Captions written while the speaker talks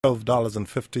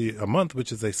$12.50 a month,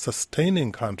 which is a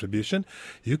sustaining contribution,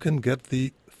 you can get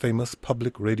the famous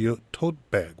public radio tote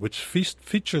bag, which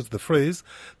features the phrase,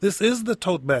 "This is the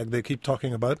tote bag" they keep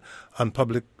talking about on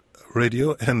public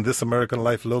radio, and This American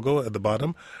Life logo at the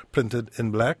bottom, printed in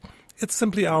black. It's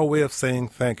simply our way of saying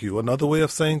thank you. Another way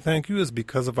of saying thank you is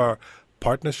because of our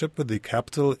partnership with the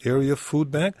Capital Area Food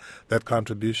Bank. That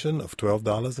contribution of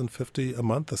 $12.50 a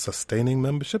month, a sustaining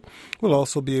membership, will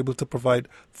also be able to provide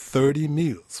 30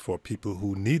 meals for people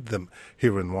who need them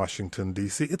here in Washington,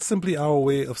 D.C. It's simply our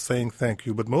way of saying thank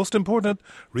you. But most important,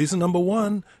 reason number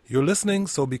one, you're listening,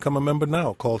 so become a member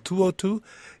now. Call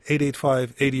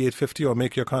 202-885-8850 or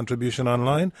make your contribution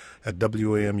online at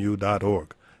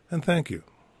WAMU.org. And thank you.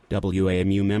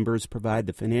 WAMU members provide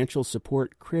the financial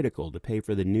support critical to pay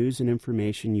for the news and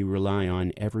information you rely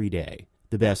on every day.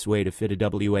 The best way to fit a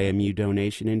WAMU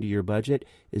donation into your budget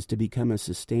is to become a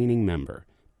sustaining member.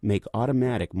 Make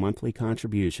automatic monthly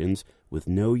contributions with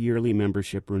no yearly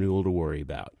membership renewal to worry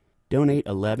about. Donate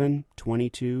 $11,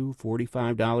 $22,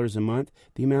 $45 a month.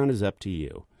 The amount is up to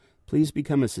you. Please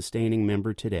become a sustaining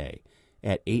member today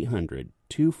at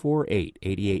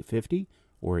 800-248-8850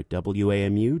 or at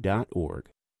WAMU.org.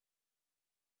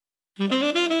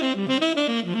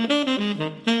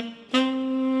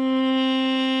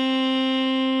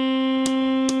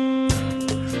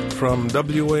 From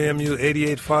WAMU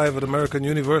 88.5 at American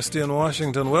University in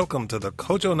Washington, welcome to the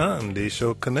Kojo Nnamdi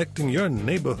Show, connecting your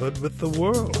neighborhood with the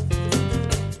world.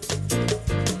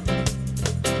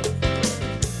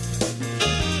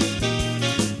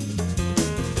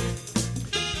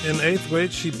 In 8th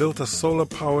grade, she built a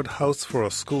solar-powered house for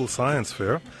a school science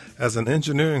fair. As an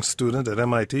engineering student at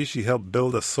MIT, she helped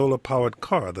build a solar-powered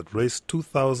car that raced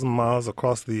 2,000 miles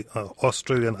across the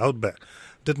Australian outback.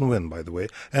 Didn't win, by the way.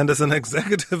 And as an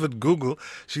executive at Google,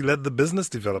 she led the business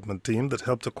development team that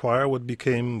helped acquire what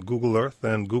became Google Earth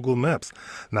and Google Maps.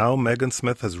 Now, Megan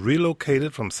Smith has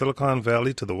relocated from Silicon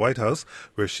Valley to the White House,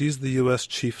 where she's the U.S.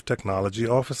 Chief Technology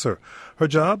Officer. Her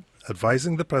job?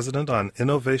 Advising the president on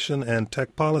innovation and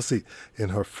tech policy. In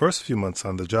her first few months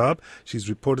on the job, she's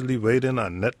reportedly weighed in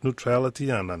on net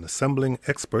neutrality and on assembling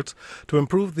experts to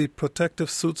improve the protective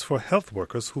suits for health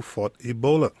workers who fought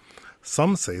Ebola.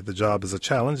 Some say the job is a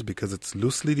challenge because it's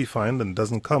loosely defined and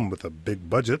doesn't come with a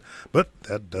big budget, but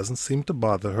that doesn't seem to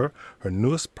bother her. Her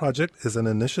newest project is an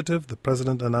initiative the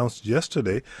president announced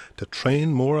yesterday to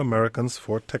train more Americans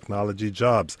for technology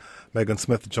jobs. Megan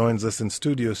Smith joins us in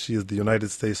studio. She is the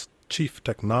United States Chief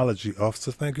Technology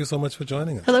Officer. Thank you so much for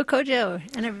joining us. Hello, Kojo,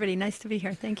 and everybody. Nice to be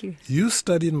here. Thank you. You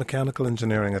studied mechanical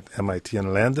engineering at MIT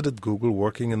and landed at Google,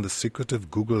 working in the secretive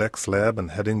Google X lab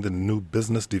and heading the new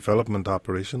business development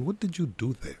operation. What did you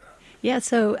do there? Yeah,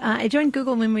 so I joined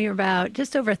Google when we were about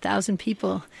just over 1,000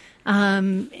 people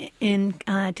in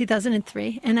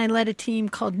 2003, and I led a team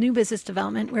called New Business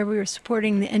Development, where we were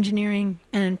supporting the engineering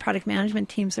and product management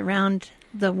teams around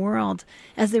the world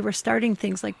as they were starting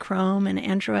things like Chrome and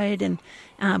Android and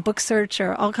book search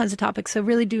or all kinds of topics. So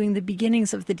really doing the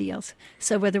beginnings of the deals.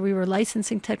 So whether we were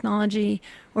licensing technology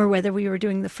or whether we were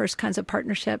doing the first kinds of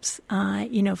partnerships,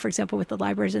 for example, with the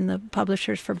libraries and the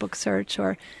publishers for book search,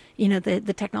 or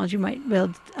the technology might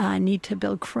need to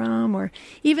build Chrome, or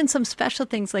even some special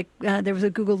things like there was a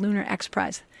Google Lunar X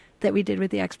Prize that we did with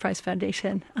the X Prize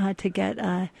Foundation to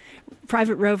get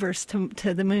private rovers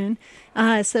to the moon.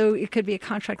 So it could be a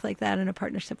contract like that and a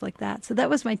partnership like that. So that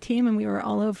was my team, and we were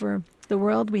all over the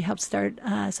world. We helped start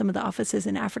some of the offices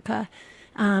in Africa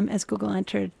as Google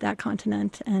entered that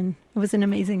continent, and it was an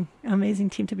amazing,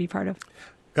 amazing team to be part of.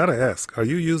 Gotta ask, are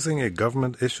you using a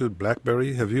government-issued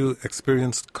BlackBerry? Have you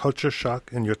experienced culture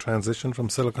shock in your transition from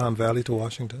Silicon Valley to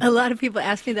Washington? A lot of people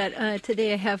ask me that.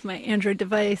 Today I have my Android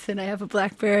device and I have a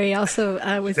BlackBerry. Also,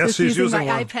 was just using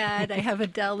my iPad. I have a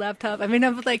Dell laptop. I mean,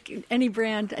 I'm like any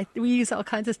brand. We use all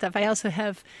kinds of stuff. I also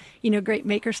have, great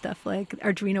maker stuff like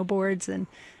Arduino boards and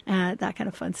that kind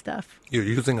of fun stuff. You're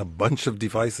using a bunch of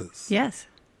devices. Yes.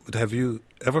 But have you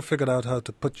ever figured out how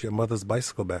to put your mother's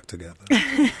bicycle back together?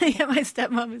 Yeah, my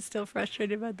stepmom is still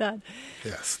frustrated about that.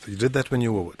 Yes. You did that when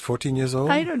you were, 14 years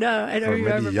old? I don't know. I don't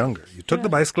remember. Or maybe younger. You took the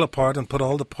bicycle apart and put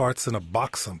all the parts in a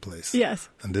box someplace. Yes.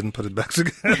 And didn't put it back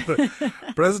together.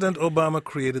 President Obama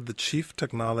created the chief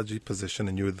technology position,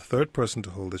 and you were the third person to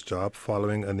hold this job,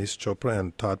 following Anish Chopra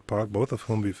and Todd Park, both of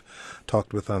whom we've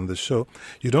talked with on this show.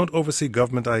 You don't oversee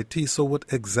government IT, so what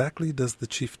exactly does the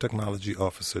chief technology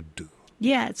officer do?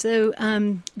 Yeah, so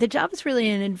the job is really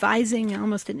an advising,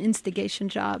 almost an instigation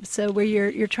job. So where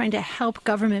you're trying to help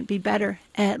government be better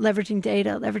at leveraging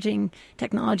data, leveraging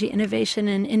technology, innovation,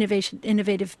 and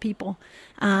innovative people.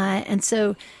 And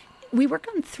so we work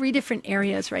on 3 different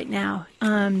areas right now,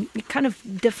 kind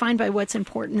of defined by what's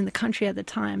important in the country at the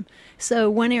time. So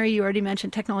one area you already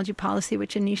mentioned, technology policy,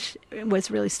 which Anish was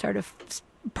really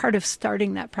part of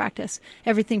starting that practice.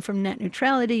 Everything from net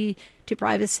neutrality to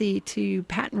privacy to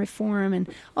patent reform and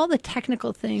all the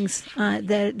technical things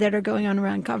that are going on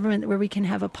around government where we can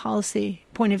have a policy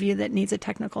point of view that needs a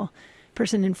technical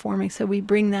person informing. So we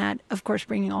bring that, of course,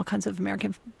 bringing all kinds of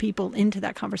American people into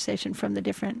that conversation from the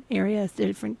different areas, the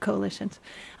different coalitions.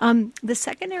 The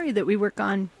second area that we work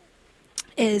on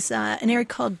is an area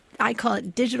I call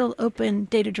it digital, open,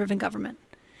 data-driven government.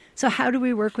 So how do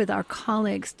we work with our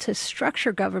colleagues to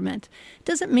structure government?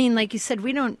 Doesn't mean, like you said,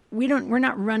 we're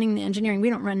not running the engineering. We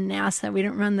don't run NASA. We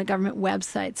don't run the government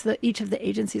websites. Each of the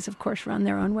agencies, of course, run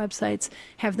their own websites,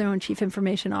 have their own chief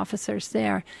information officers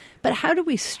there. But how do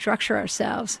we structure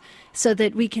ourselves so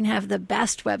that we can have the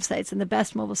best websites and the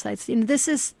best mobile sites?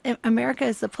 America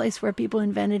is the place where people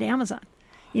invented Amazon.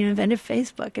 Invented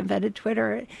Facebook, invented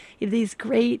Twitter, these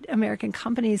great American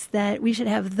companies that we should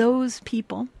have those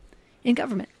people in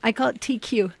government. I call it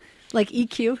TQ, like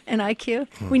EQ and IQ.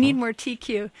 Mm-hmm. We need more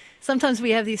TQ. Sometimes we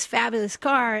have these fabulous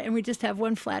car and we just have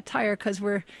one flat tire because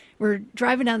we're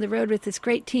driving down the road with this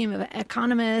great team of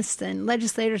economists and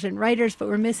legislators and writers, but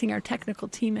we're missing our technical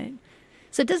teammate.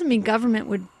 So it doesn't mean government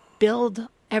would build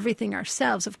everything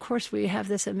ourselves. Of course, we have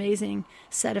this amazing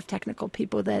set of technical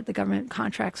people that the government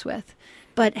contracts with.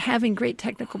 But having great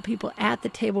technical people at the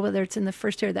table, whether it's in the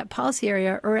first area, that policy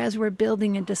area, or as we're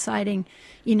building and deciding,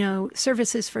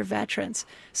 services for veterans,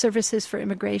 services for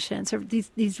immigration, so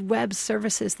these web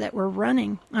services that we're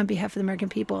running on behalf of the American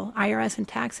people, IRS and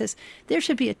taxes, there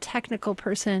should be a technical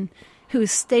person who's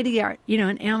state-of-the-art,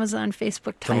 an Amazon,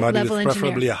 Facebook type Somebody level with engineer.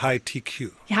 Preferably a high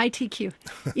TQ. High TQ,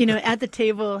 at the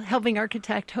table, helping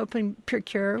architect, helping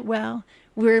procure well.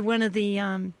 We're one of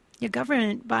the...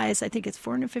 government buys, I think it's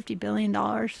 $450 billion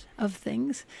of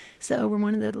things. So we're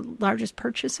one of the largest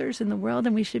purchasers in the world,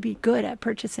 and we should be good at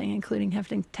purchasing, including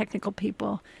having technical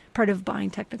people, part of buying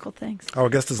technical things. Our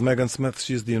guest is Megan Smith.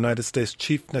 She's the United States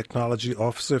Chief Technology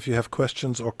Officer. If you have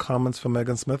questions or comments for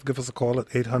Megan Smith, give us a call at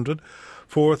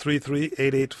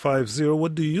 800-433-8850.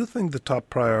 What do you think the top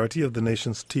priority of the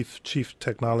nation's Chief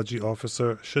Technology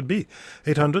Officer should be?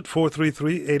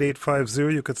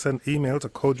 800-433-8850. You could send email to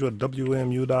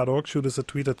kojo@wamu.org, shoot us a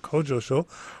tweet at Kojo Show,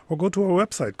 or go to our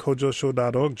website,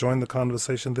 kojoshow.org. Join the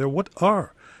conversation there. What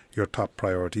are your top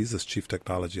priorities as Chief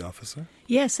Technology Officer?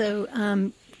 Yeah, so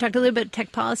talked a little bit of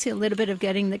tech policy, a little bit of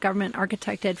getting the government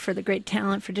architected for the great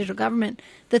talent for digital government.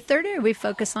 The third area we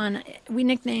focus on, we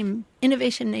nickname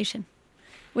Innovation Nation,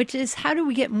 which is how do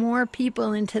we get more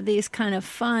people into these kind of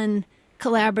fun,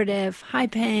 collaborative,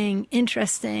 high-paying,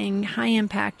 interesting,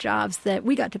 high-impact jobs that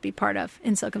we got to be part of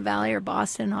in Silicon Valley or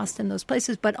Boston, Austin, those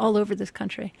places, but all over this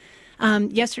country.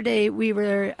 Yesterday, we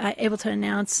were able to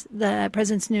announce the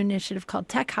president's new initiative called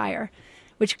Tech Hire,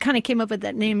 which kind of came up with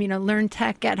that name, learn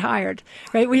tech, get hired,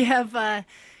 right? We have 5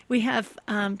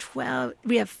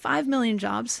 million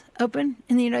jobs open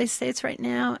in the United States right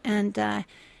now, and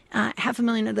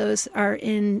 500,000 of those are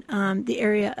in the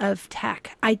area of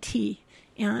tech, IT,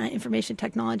 information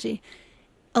technology.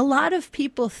 A lot of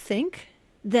people think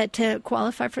that to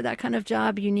qualify for that kind of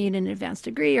job, you need an advanced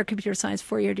degree or computer science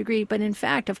 4-year degree. But in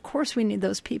fact, of course, we need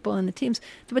those people in the teams.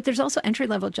 But there's also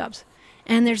entry-level jobs.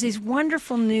 And there's these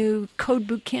wonderful new code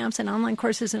boot camps and online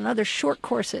courses and other short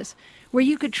courses where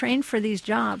you could train for these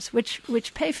jobs, which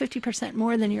pay 50%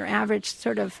 more than your average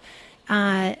sort of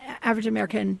average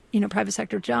American, private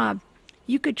sector job.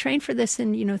 You could train for this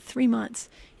in, 3 months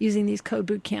using these code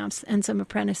boot camps and some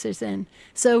apprentices in.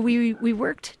 So we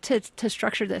worked to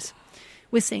structure this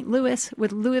with St. Louis,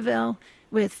 with Louisville,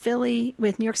 with Philly,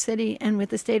 with New York City, and with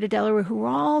the state of Delaware, who were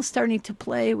all starting to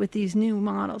play with these new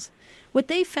models. What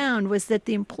they found was that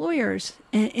the employers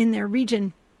in their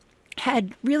region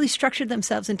had really structured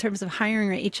themselves in terms of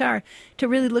hiring or HR to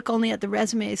really look only at the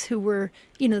resumes who were,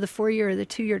 the 4-year or the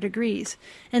 2-year degrees.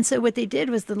 And so what they did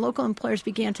was the local employers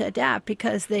began to adapt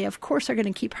because they, of course, are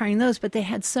going to keep hiring those, but they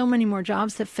had so many more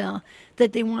jobs to fill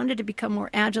that they wanted to become more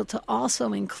agile to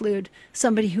also include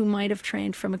somebody who might have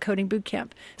trained from a coding boot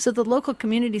camp. So the local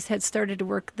communities had started to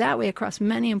work that way across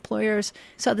many employers.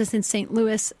 Saw this in St.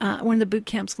 Louis. One of the boot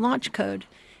camps, Launch Code,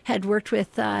 had worked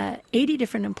with 80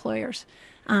 different employers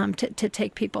to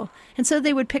take people. And so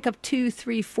they would pick up 2,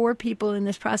 3, 4 people in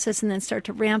this process and then start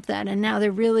to ramp that. And now they're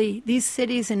really, these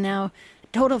cities, and now a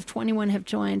total of 21 have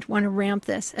joined, want to ramp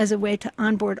this as a way to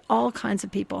onboard all kinds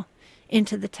of people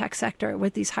into the tech sector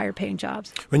with these higher paying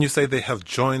jobs. When you say they have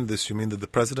joined this, you mean that the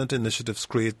President Initiatives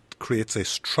creates a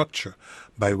structure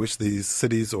by which these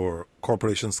cities or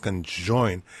corporations can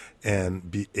join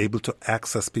and be able to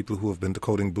access people who have been to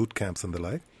coding boot camps and the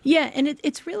like? Yeah, and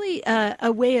it's really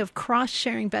a way of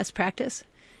cross-sharing best practice.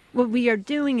 What we are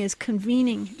doing is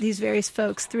convening these various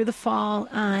folks through the fall.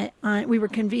 We were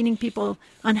convening people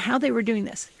on how they were doing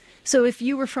this. So if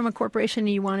you were from a corporation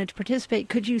and you wanted to participate,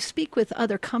 could you speak with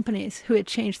other companies who had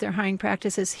changed their hiring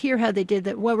practices, hear how they did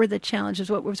that, what were the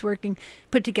challenges, what was working,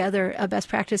 put together a best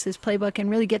practices playbook, and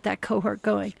really get that cohort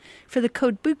going. For the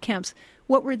code boot camps,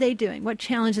 what were they doing? What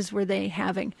challenges were they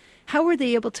having? How were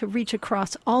they able to reach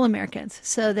across all Americans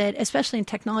so that, especially in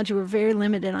technology, we're very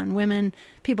limited on women,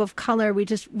 people of color.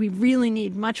 We really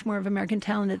need much more of American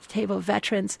talent at the table,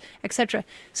 veterans, etc.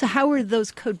 So how were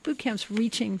those code boot camps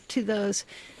reaching to those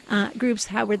groups?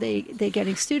 How were they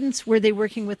getting students? Were they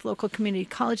working with local community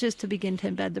colleges to begin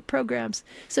to embed the programs?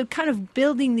 So kind of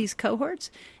building these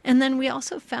cohorts. And then we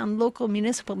also found local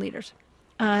municipal leaders.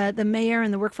 The mayor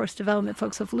and the workforce development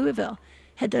folks of Louisville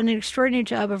had done an extraordinary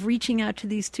job of reaching out to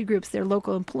these two groups, their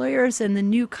local employers and this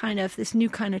new kind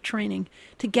of training,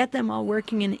 to get them all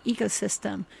working in an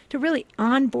ecosystem, to really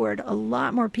onboard a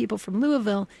lot more people from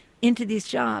Louisville into these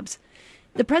jobs.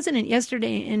 The president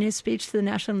yesterday in his speech to the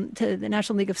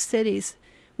National League of Cities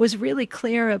was really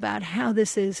clear about how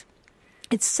it's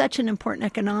such an important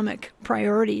economic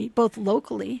priority, both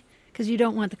locally, because you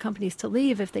don't want the companies to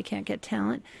leave if they can't get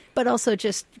talent, but also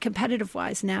just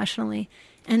competitive-wise nationally.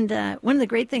 And one of the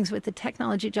great things with the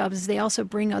technology jobs is they also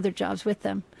bring other jobs with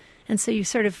them. And so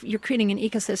you're creating an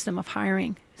ecosystem of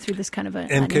hiring through this kind of an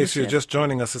In case initiative. you're just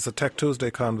joining us, it's a Tech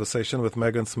Tuesday conversation with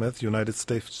Megan Smith, United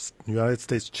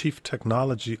States Chief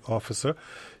Technology Officer.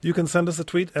 You can send us a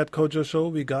tweet at Kojo Show.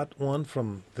 We got one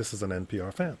from, this is an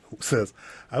NPR fan, who says,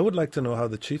 I would like to know how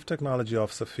the Chief Technology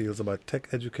Officer feels about tech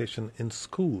education in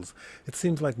schools. It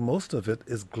seems like most of it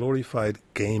is glorified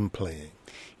game playing.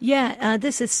 Yeah,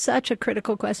 this is such a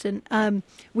critical question.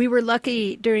 We were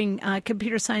lucky during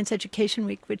Computer Science Education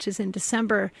Week, which is in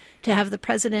December, to have the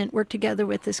president work together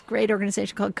with this great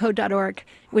organization called Code.org,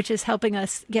 which is helping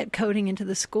us get coding into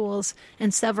the schools,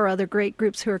 and several other great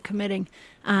groups who are committing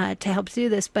to help do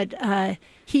this. But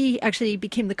he actually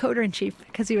became the coder-in-chief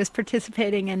because he was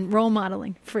participating and role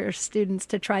modeling for students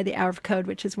to try the Hour of Code,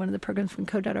 which is one of the programs from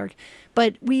Code.org.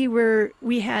 But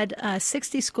we had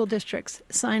 60 school districts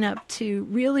sign up to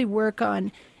really work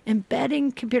on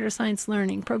embedding computer science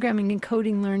learning, programming and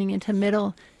coding learning into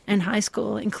middle and high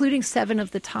school, including 7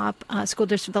 of the top school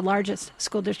districts, the largest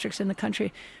school districts in the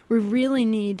country. We really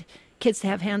need kids to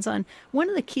have hands-on. One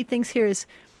of the key things here is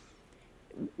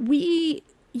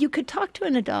you could talk to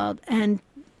an adult and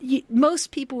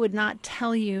most people would not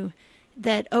tell you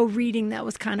that, reading, that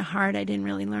was kind of hard. I didn't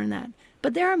really learn that.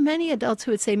 But there are many adults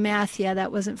who would say, math, yeah,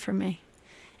 that wasn't for me.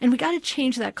 And we got to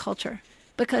change that culture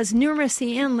because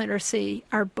numeracy and literacy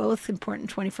are both important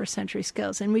 21st century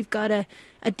skills. And we've got to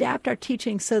adapt our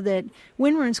teaching so that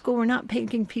when we're in school, we're not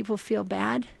making people feel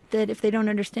bad, that if they don't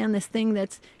understand this thing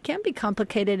that can be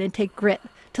complicated and take grit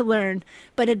to learn,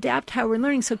 but adapt how we're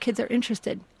learning so kids are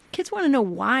interested. Kids want to know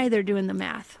why they're doing the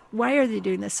math. Why are they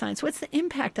doing this science? What's the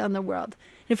impact on the world?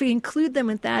 And if we include them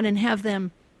with that and have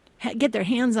them get their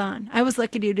hands on. I was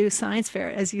lucky to do science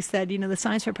fair, as you said, the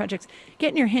science fair projects.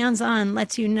 Getting your hands on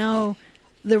lets you know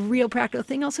the real practical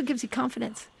thing, also gives you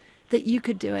confidence that you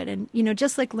could do it. And,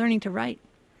 just like learning to write.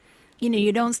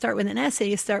 You don't start with an essay,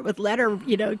 you start with letter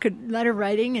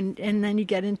writing, and then you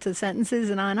get into sentences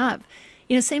and on up.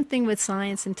 Same thing with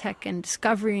science and tech and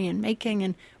discovery and making.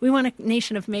 And we want a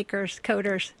nation of makers,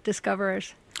 coders,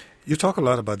 discoverers. You talk a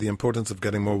lot about the importance of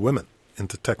getting more women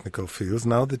into technical fields.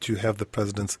 Now that you have the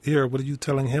president's ear, what are you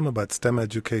telling him about STEM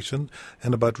education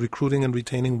and about recruiting and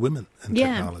retaining women in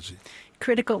technology?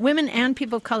 Critical. Women and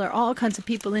people of color, all kinds of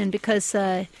people in, because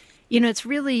it's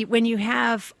really when you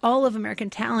have all of American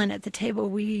talent at the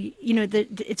table,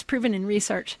 it's proven in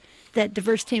research that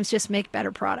diverse teams just make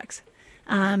better products.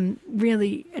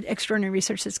 Really extraordinary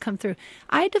research that's come through.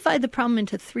 I divide the problem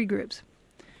into 3 groups.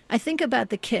 I think about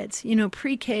the kids,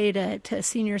 pre-K to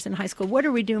seniors in high school. What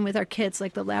are we doing with our kids,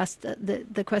 like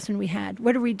the question we had?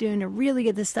 What are we doing to really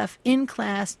get this stuff in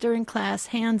class, during class,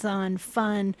 hands-on,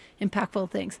 fun,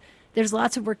 impactful things? There's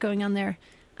lots of work going on there.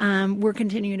 We're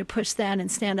continuing to push that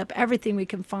and stand up everything we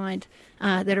can find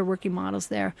that are working models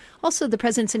there. Also, the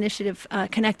President's Initiative,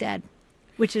 Connect Ed,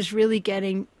 which is really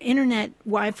getting internet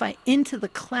Wi-Fi into the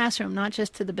classroom, not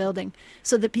just to the building,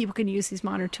 so that people can use these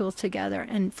modern tools together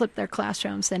and flip their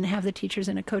classrooms and have the teachers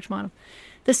in a coach model.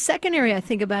 The second area I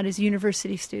think about is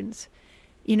university students.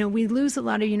 we lose a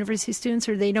lot of university students,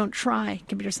 or they don't try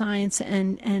computer science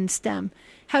and STEM.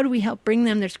 How do we help bring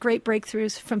them? There's great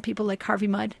breakthroughs from people like Harvey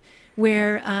Mudd,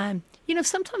 where,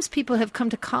 sometimes people have come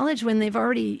to college when they've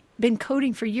already been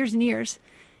coding for years and years.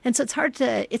 And so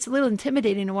it's a little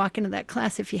intimidating to walk into that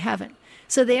class if you haven't.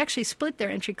 So they actually split their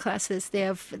entry classes.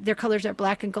 Their colors are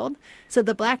black and gold. So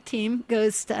the black team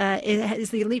is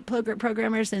the elite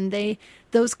programmers, and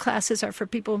those classes are for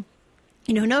people,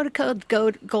 who know to code.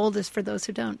 Gold is for those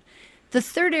who don't. The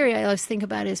third area I always think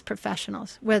about is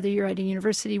professionals, whether you're at a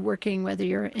university working, whether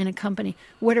you're in a company.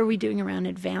 What are we doing around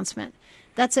advancement?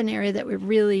 That's an area that we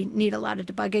really need a lot of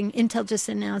debugging. Intel just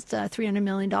announced a $300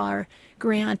 million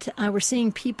grant. We're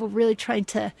seeing people really trying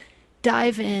to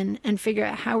dive in and figure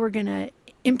out how we're going to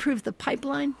improve the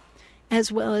pipeline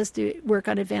as well as do work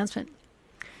on advancement.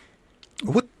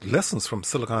 What lessons from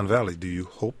Silicon Valley do you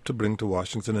hope to bring to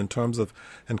Washington in terms of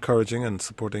encouraging and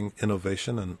supporting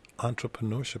innovation and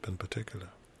entrepreneurship in particular?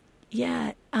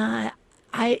 Yeah, I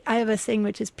have a saying,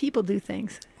 which is people do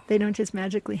things. They don't just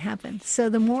magically happen. So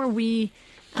the more we,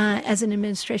 as an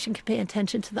administration, can pay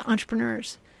attention to the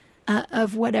entrepreneurs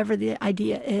of whatever the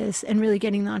idea is, and really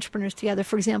getting the entrepreneurs together.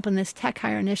 For example, in this Tech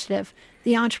Hire initiative,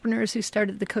 the entrepreneurs who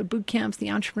started the code boot camps, the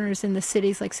entrepreneurs in the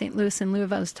cities like St. Louis and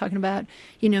Louisville I was talking about,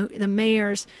 the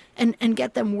mayors, and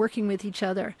get them working with each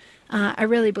other. I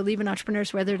really believe in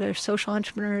entrepreneurs, whether they're social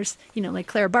entrepreneurs, like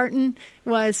Clara Barton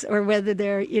was, or whether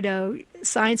they're,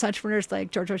 science entrepreneurs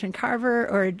like George Washington Carver,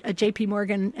 or a J.P.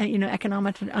 Morgan,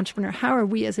 economic entrepreneur. How are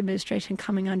we as administration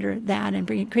coming under that and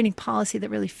creating policy that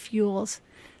really fuels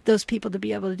those people to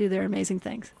be able to do their amazing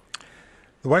things?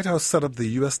 The White House set up the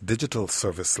U.S. Digital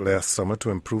Service last summer to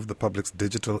improve the public's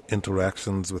digital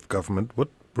interactions with government. What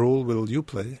role will you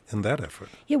play in that effort?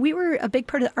 Yeah, we were a big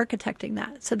part of architecting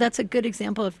that. So that's a good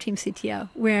example of Team CTO,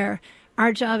 where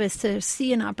our job is to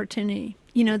see an opportunity.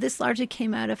 This largely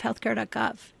came out of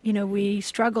healthcare.gov. We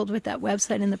struggled with that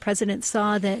website, and the president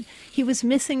saw that he was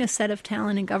missing a set of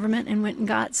talent in government and went and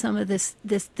got some of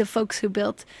the folks who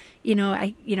built,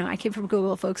 I came from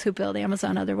Google, folks who built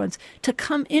Amazon, other ones, to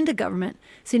come into government.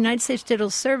 So the United States Digital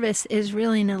Service is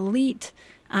really an elite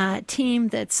team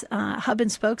that's hub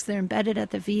and spokes. They're embedded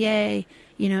at the VA,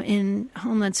 in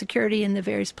Homeland Security in the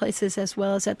various places, as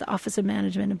well as at the Office of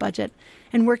Management and Budget,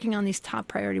 and working on these top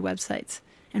priority websites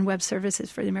and web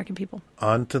services for the American people.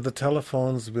 On to the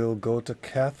telephones. We'll go to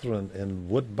Catherine in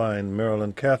Woodbine,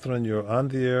 Maryland. Catherine, you're on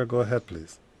the air. Go ahead,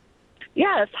 please.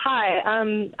 Yes, hi.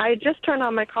 I just turned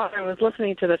on my car and was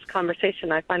listening to this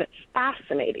conversation. I find it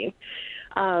fascinating.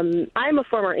 I'm a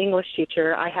former English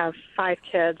teacher. I have 5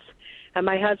 kids, and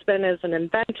my husband is an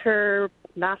inventor,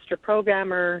 master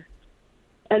programmer,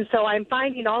 and so I'm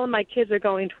finding all of my kids are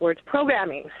going towards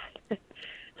programming.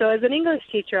 So as an English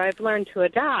teacher, I've learned to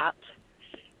adapt,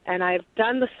 and I've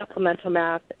done the supplemental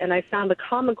math, and I found the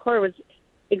Common Core was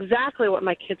exactly what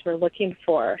my kids were looking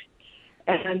for,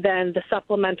 and then the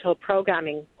supplemental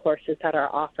programming courses that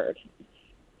are offered,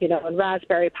 and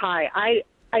Raspberry Pi.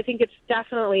 I think it's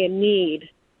definitely a need.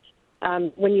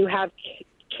 When you have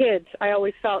kids, I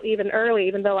always felt even early,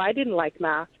 even though I didn't like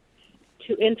math,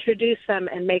 to introduce them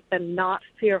and make them not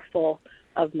fearful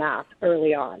of math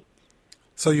early on.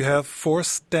 So you have 4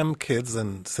 STEM kids,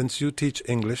 and since you teach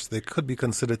English, they could be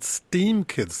considered STEAM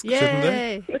kids, shouldn't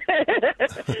they?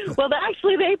 Well,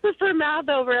 actually, they prefer math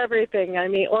over everything,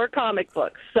 or comic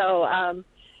books. So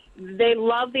they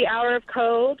love the Hour of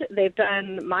Code. They've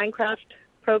done Minecraft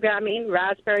programming,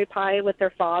 Raspberry Pi with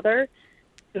their father,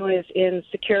 who is in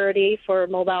security for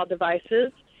mobile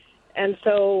devices. And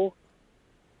so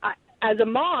as a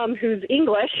mom who's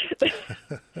English,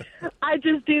 I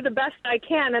just do the best I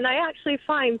can. And I actually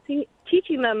find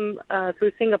teaching them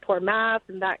through Singapore math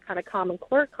and that kind of Common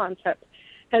Core concept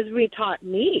has retaught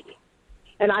me.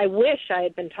 And I wish I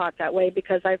had been taught that way,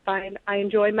 because I find I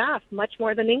enjoy math much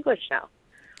more than English now.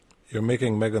 You're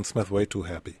making Megan Smith way too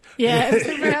happy. Yeah, I'm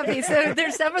super happy. So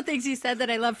there's several things you said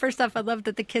that I love. First off, I love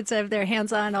that the kids have their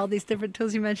hands on all these different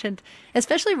tools you mentioned,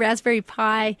 especially Raspberry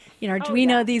Pi,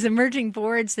 Arduino, these emerging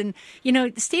boards. And,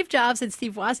 Steve Jobs and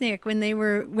Steve Wozniak, when they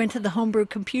went to the Homebrew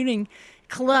Computing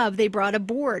Club, they brought a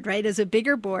board, right, as a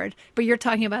bigger board. But you're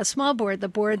talking about a small board, the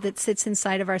board that sits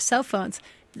inside of our cell phones.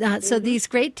 So these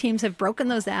great teams have broken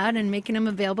those out and making them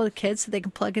available to kids so they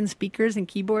can plug in speakers and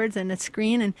keyboards and a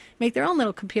screen and make their own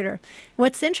little computer.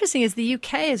 What's interesting is the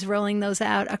UK is rolling those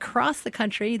out across the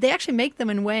country. They actually make them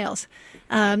in Wales.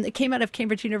 It came out of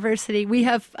Cambridge University. We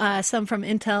have some from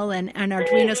Intel, and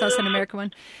Arduino is also an American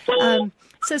one.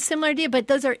 So similar idea, but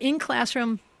those are in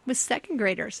classroom with second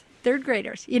graders, third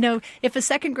graders. If a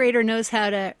second grader knows how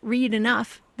to read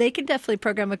enough, they can definitely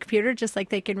program a computer just like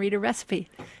they can read a recipe.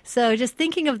 So just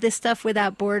thinking of this stuff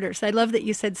without borders. I love that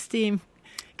you said STEAM,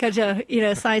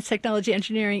 Kojo, science, technology,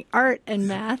 engineering, art, and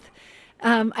math.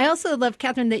 I also love,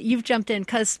 Catherine, that you've jumped in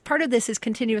because part of this is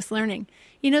continuous learning.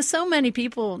 So many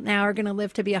people now are going to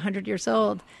live to be 100 years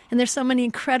old, and there's so many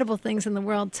incredible things in the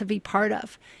world to be part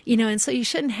of, and so you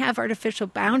shouldn't have artificial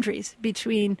boundaries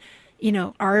between,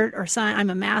 art or science. I'm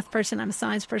a math person, I'm a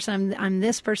science person, I'm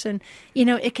this person.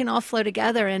 It can all flow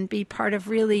together and be part of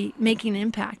really making an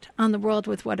impact on the world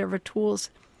with whatever tools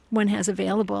one has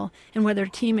available, and whether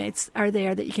teammates are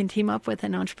there that you can team up with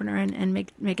an entrepreneur and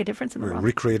make a difference in the world.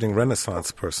 Recreating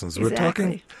Renaissance persons. Exactly. We're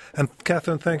talking, and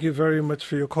Catherine, thank you very much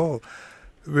for your call.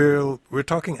 We're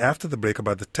talking after the break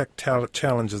about the tech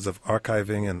challenges of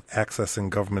archiving and accessing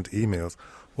government emails.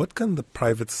 What can the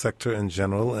private sector in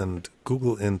general, and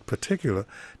Google in particular,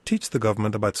 teach the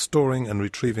government about storing and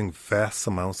retrieving vast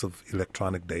amounts of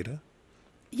electronic data?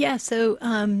 Yeah, so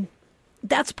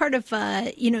that's part of,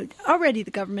 already the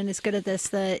government is good at this.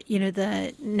 The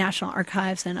National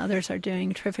Archives and others are doing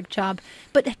a terrific job.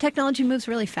 But technology moves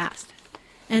really fast.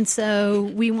 And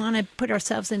so we want to put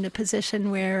ourselves in a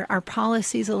position where our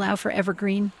policies allow for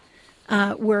evergreen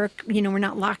work. We're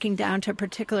not locking down to a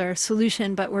particular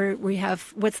solution, but we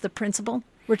have what's the principle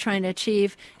we're trying to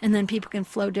achieve, and then people can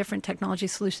flow different technology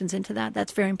solutions into that.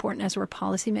 That's very important as we're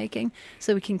policy making,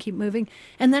 so we can keep moving.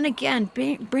 And then again,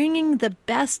 bringing the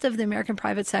best of the American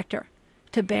private sector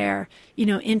to bear,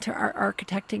 into our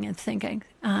architecting and thinking,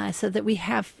 so that we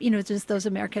have, just those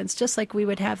Americans, just like we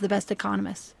would have the best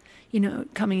economists,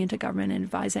 coming into government and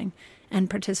advising and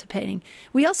participating.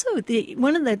 We also,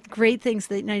 one of the great things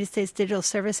the United States Digital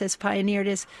Service has pioneered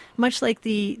is, much like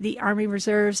the Army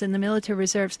Reserves and the military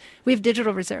reserves, we have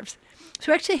digital reserves.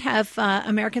 So we actually have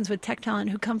Americans with tech talent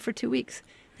who come for 2 weeks.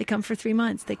 They come for 3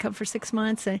 months. They come for 6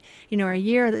 months, a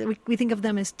year. We think of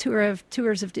them as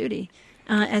tours of duty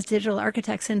as digital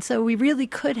architects. And so we really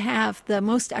could have the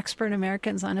most expert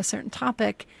Americans on a certain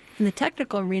topic in the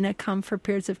technical arena come for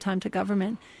periods of time to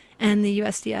government. And the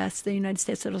USDS, the United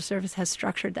States Digital Service, has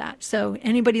structured that. So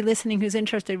anybody listening who's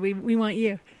interested, we want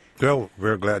you. Well,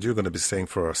 we're glad you're going to be staying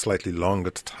for a slightly longer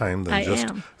time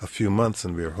than a few months,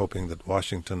 and we're hoping that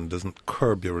Washington doesn't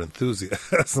curb your enthusiasm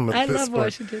at this point. I love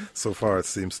Washington. So far, it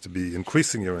seems to be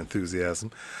increasing your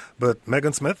enthusiasm. But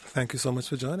Megan Smith, thank you so much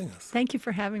for joining us. Thank you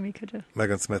for having me, Kojo.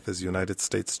 Megan Smith is United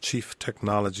States Chief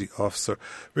Technology Officer.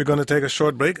 We're going to take a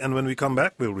short break, and when we come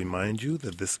back, we'll remind you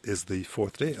that this is the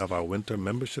 4th day of our winter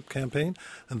membership campaign,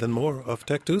 and then more of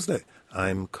Tech Tuesday.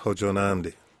 I'm Kojo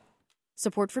Nandi.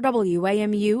 Support for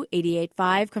WAMU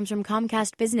 88.5 comes from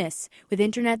Comcast Business. With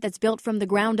internet that's built from the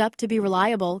ground up to be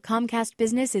reliable, Comcast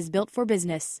Business is built for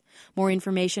business. More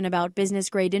information about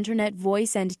business-grade internet,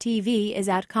 voice, and TV is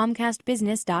at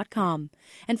ComcastBusiness.com.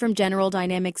 And from General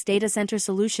Dynamics Data Center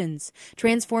Solutions,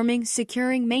 transforming,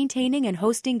 securing, maintaining, and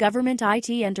hosting government IT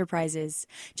enterprises.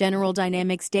 General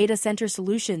Dynamics Data Center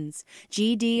Solutions,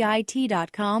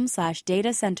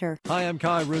 gdit.com/data center. Hi, I'm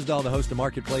Kai Risdal, the host of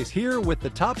Marketplace, here with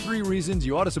the top 3 reasons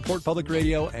you ought to support public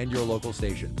radio and your local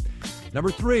station.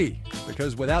 Number 3,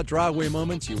 because without driveway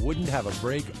moments, you wouldn't have a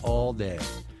break all day.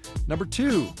 Number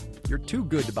 2, you're too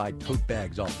good to buy tote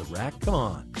bags off the rack. Come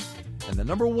on. And the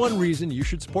number 1 reason you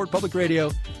should support public radio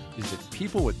is that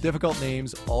people with difficult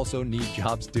names also need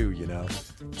jobs too,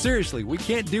 Seriously, we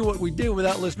can't do what we do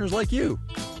without listeners like you.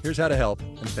 Here's how to help,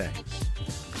 and thanks.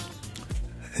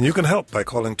 And you can help by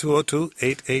calling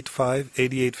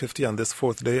 202-885-8850 on this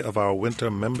 4th day of our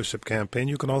winter membership campaign.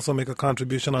 You can also make a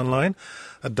contribution online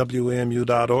at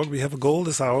WAMU.org. We have a goal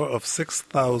this hour of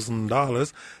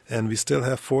 $6,000, and we still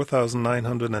have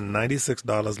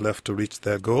 $4,996 left to reach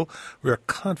that goal. We are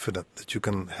confident that you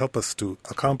can help us to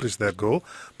accomplish that goal,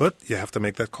 but you have to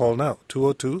make that call now,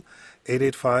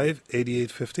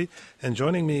 202-885-8850. And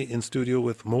joining me in studio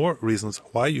with more reasons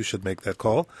why you should make that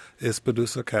call is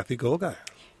producer Kathy Goldgeyer.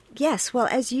 Yes, well,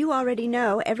 as you already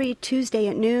know, every Tuesday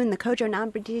at noon, the Kojo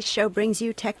Nandi Show brings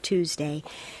you Tech Tuesday.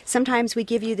 Sometimes we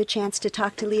give you the chance to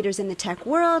talk to leaders in the tech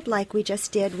world, like we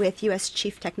just did with U.S.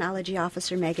 Chief Technology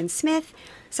Officer Megan Smith.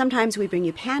 Sometimes we bring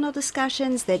you panel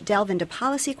discussions that delve into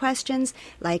policy questions,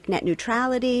 like net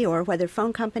neutrality or whether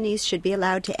phone companies should be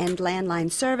allowed to end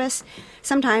landline service.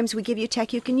 Sometimes we give you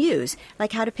tech you can use,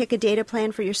 like how to pick a data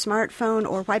plan for your smartphone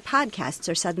or why podcasts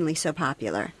are suddenly so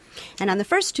popular. And on the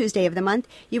first Tuesday of the month,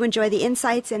 you enjoy the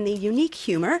insights and the unique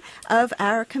humor of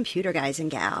our computer guys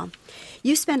and gal.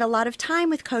 You spend a lot of time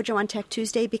with Kojo on Tech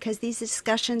Tuesday because these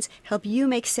discussions help you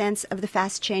make sense of the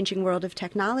fast-changing world of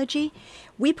technology.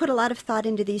 We put a lot of thought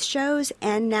into these shows,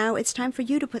 and now it's time for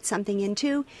you to put something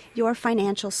into your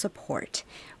financial support.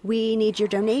 We need your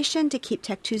donation to keep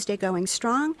Tech Tuesday going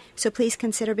strong, so please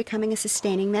consider becoming a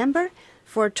sustaining member.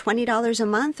 For $20 a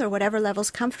month or whatever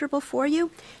level's comfortable for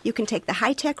you, you can take the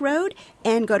high-tech road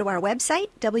and go to our website,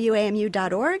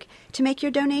 wamu.org, to make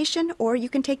your donation, or you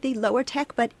can take the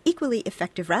lower-tech but equally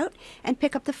effective route and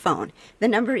pick up the phone. The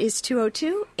number is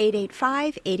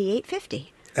 202-885-8850.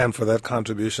 And for that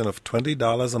contribution of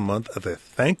 $20 a month as a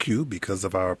thank you because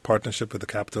of our partnership with the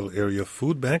Capital Area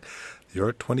Food Bank,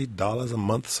 your $20 a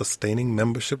month sustaining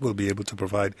membership will be able to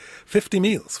provide 50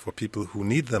 meals for people who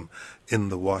need them in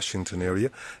the Washington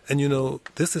area. And you know,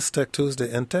 this is Tech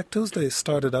Tuesday, and Tech Tuesday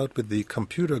started out with the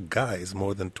computer guys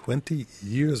more than 20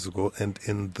 years ago. And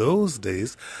in those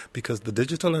days, because the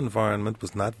digital environment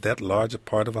was not that large a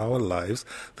part of our lives,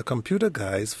 the computer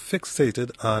guys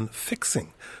fixated on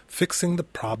fixing the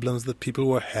problems that people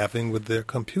were having with their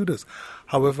computers.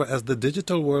 However, as the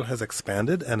digital world has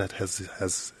expanded and it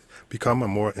has become a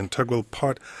more integral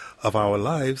part of our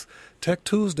lives, Tech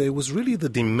Tuesday was really the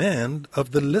demand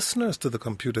of the listeners to the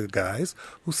computer guys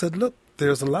who said, look,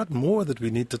 there's a lot more that we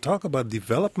need to talk about.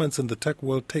 Developments in the tech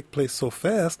world take place so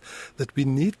fast that we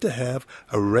need to have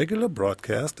a regular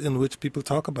broadcast in which people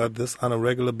talk about this on a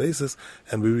regular basis,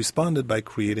 and we responded by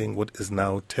creating what is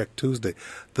now Tech Tuesday.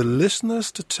 The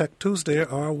listeners to Tech Tuesday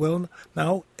are, well,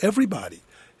 now everybody.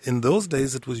 In those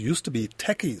days, it used to be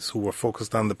techies who were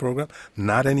focused on the program.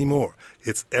 Not anymore.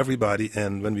 It's everybody.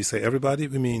 And when we say everybody,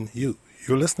 we mean you.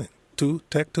 You're listening to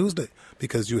Tech Tuesday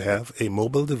because you have a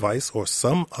mobile device or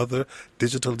some other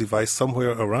digital device somewhere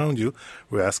around you.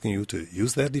 We're asking you to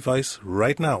use that device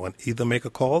right now and either make a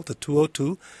call to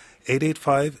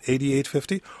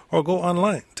 202-885-8850 or go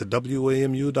online to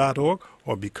wamu.org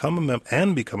or become a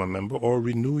member or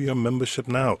renew your membership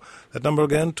now. That number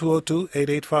again,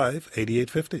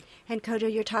 202-885-8850. And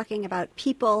Kojo, you're talking about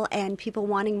people and people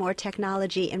wanting more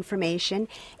technology information.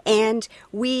 And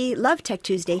we love Tech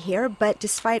Tuesday here, but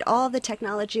despite all the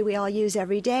technology we all use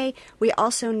every day, we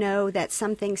also know that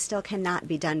some things still cannot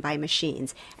be done by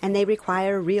machines. And they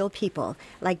require real people,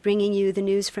 like bringing you the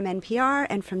news from NPR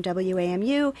and from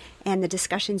WAMU and the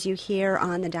discussions you hear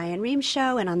on the Diane Rehm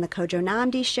Show and on the Kojo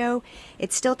Nnamdi Show.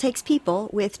 It still takes people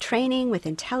with training, with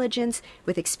intelligence,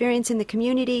 with experience in the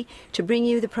community to bring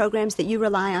you the programs that you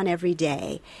rely on every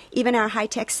day. Even our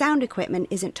high-tech sound equipment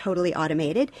isn't totally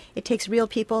automated. It takes real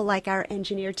people like our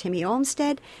engineer Timmy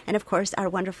Olmstead and, of course, our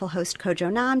wonderful host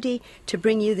Kojo Nnamdi to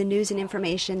bring you the news and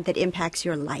information that impacts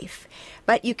your life.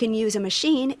 But you can use a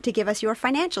machine to give us your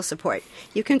financial support.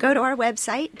 You can go to our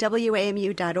website,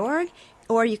 wamu.org,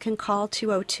 or you can call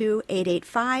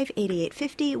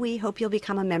 202-885-8850. We hope you'll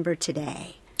become a member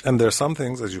today. And there are some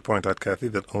things, as you point out, Kathy,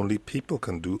 that only people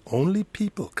can do. Only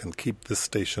people can keep this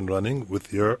station running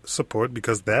with your support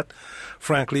because that,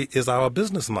 frankly, is our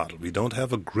business model. We don't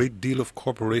have a great deal of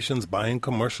corporations buying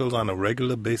commercials on a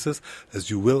regular basis, as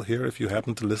you will hear if you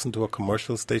happen to listen to a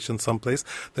commercial station someplace.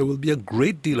 There will be a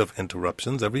great deal of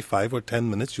interruptions. Every 5 or 10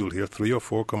 minutes, you'll hear 3 or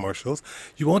 4 commercials.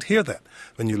 You won't hear that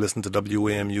when you listen to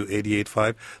WAMU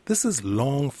 88.5. This is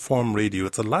long-form radio.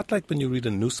 It's a lot like when you read a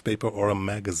newspaper or a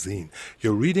magazine.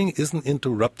 Your reading isn't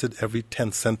interrupted every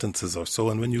 10 sentences or so,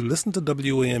 and when you listen to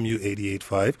WAMU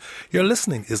 88.5, your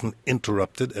listening isn't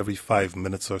interrupted every 5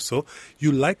 minutes or so.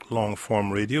 You like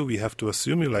long-form radio. We have to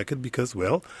assume you like it because,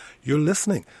 well, you're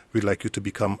listening. We'd like you to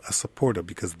become a supporter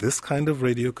because this kind of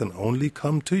radio can only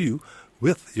come to you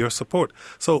with your support.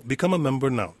 So become a member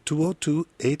now.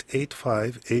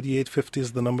 202-885-8850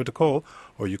 is the number to call,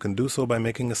 or you can do so by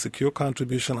making a secure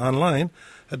contribution online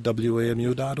at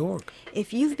wamu.org.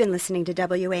 If you've been listening to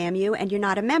WAMU and you're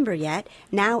not a member yet,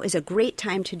 now is a great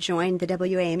time to join the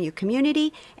WAMU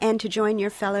community and to join your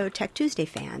fellow Tech Tuesday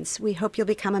fans. We hope you'll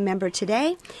become a member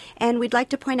today. And we'd like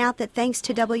to point out that thanks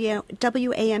to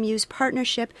WAMU's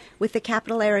partnership with the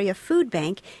Capital Area Food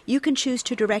Bank, you can choose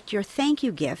to direct your thank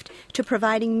you gift to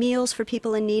providing meals for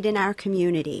people in need in our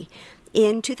community.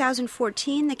 In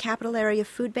 2014, the Capital Area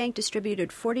Food Bank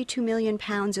distributed 42 million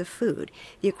pounds of food,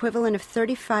 the equivalent of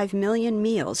 35 million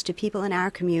meals to people in our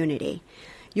community.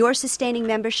 Your sustaining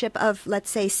membership of, let's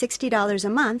say, $60 a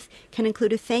month can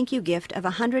include a thank you gift of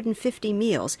 150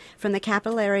 meals from the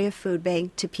Capital Area Food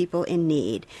Bank to people in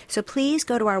need. So please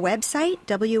go to our website,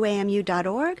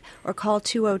 wamu.org, or call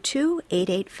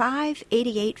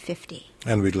 202-885-8850.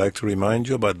 And we'd like to remind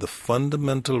you about the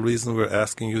fundamental reason we're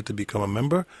asking you to become a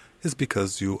member. is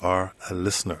because you are a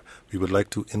listener. We would like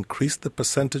to increase the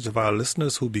percentage of our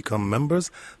listeners who become members.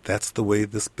 That's the way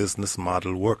this business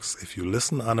model works. If you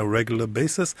listen on a regular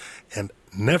basis and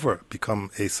never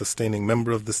become a sustaining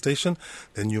member of the station,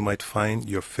 then you might find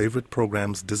your favorite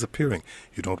programs disappearing.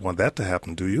 You don't want that to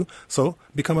happen, do you? So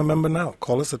become a member now.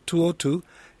 Call us at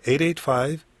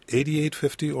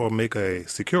 202-885-8850 or make a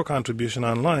secure contribution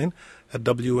online at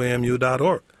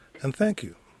wamu.org. And thank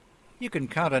you. You can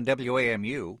count on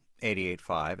WAMU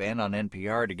 88.5 and on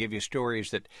NPR to give you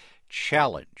stories that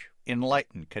challenge,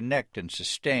 enlighten, connect, and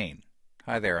sustain.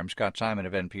 Hi there, I'm Scott Simon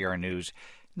of NPR News.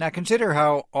 Now consider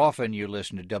how often you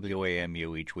listen to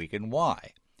WAMU each week and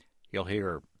why. You'll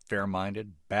hear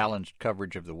fair-minded, balanced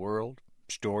coverage of the world,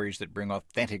 stories that bring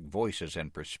authentic voices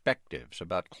and perspectives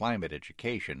about climate,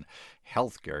 education,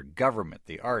 healthcare, government,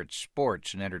 the arts,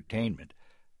 sports, and entertainment.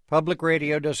 Public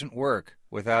radio doesn't work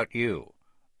without you.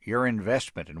 Your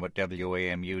investment in what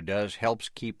WAMU does helps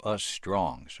keep us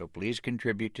strong, so please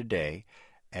contribute today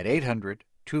at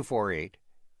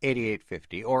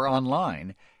 800-248-8850 or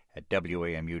online at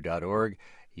wamu.org.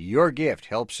 Your gift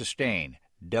helps sustain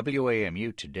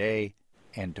WAMU today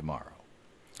and tomorrow.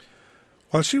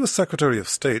 While she was Secretary of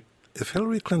State, if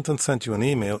Hillary Clinton sent you an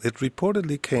email, it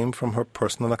reportedly came from her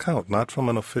personal account, not from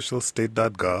an official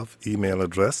state.gov email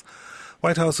address.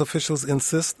 White House officials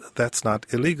insist that's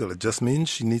not illegal. It just means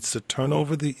she needs to turn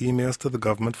over the emails to the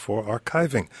government for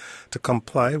archiving to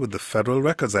comply with the Federal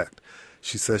Records Act.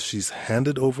 She says she's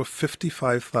handed over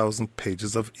 55,000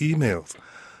 pages of emails.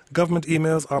 Government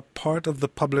emails are part of the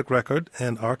public record,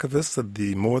 and archivists at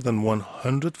the more than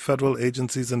 100 federal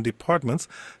agencies and departments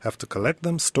have to collect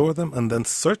them, store them, and then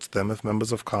search them if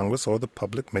members of Congress or the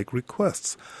public make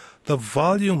requests. The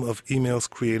volume of emails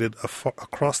created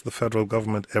across the federal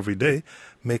government every day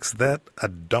makes that a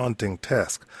daunting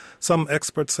task. Some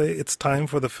experts say it's time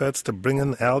for the feds to bring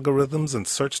in algorithms and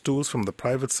search tools from the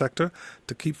private sector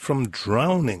to keep from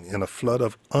drowning in a flood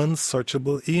of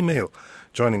unsearchable email.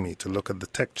 Joining me to look at the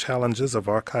tech challenges of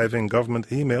archiving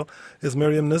government email is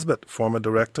Miriam Nisbet, former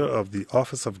director of the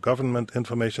Office of Government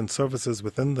Information Services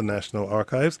within the National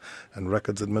Archives and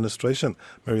Records Administration.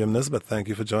 Miriam Nisbet, thank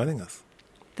you for joining us.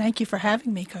 Thank you for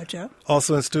having me, Kojo.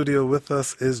 Also in studio with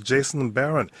us is Jason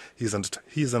Barron. He's an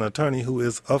attorney who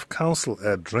is of counsel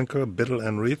at Drinker, Biddle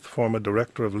 & Reith, former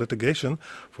Director of Litigation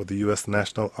for the U.S.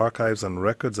 National Archives and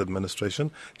Records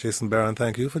Administration. Jason Barron,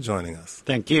 thank you for joining us.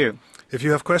 Thank you. If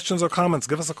you have questions or comments,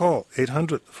 give us a call,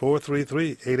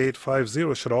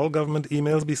 800-433-8850. Should all government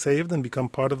emails be saved and become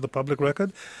part of the public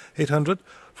record?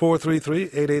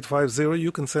 800-433-8850.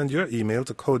 You can send your email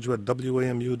to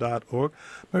kojo@wamu.org.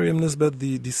 Miriam Nisbet,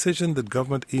 the decision that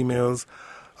government emails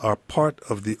are part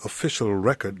of the official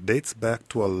record dates back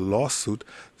to a lawsuit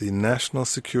the National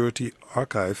Security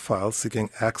Archive filed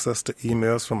seeking access to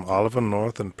emails from Oliver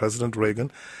North and President Reagan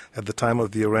at the time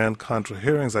of the Iran-Contra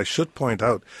hearings. I should point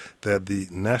out that the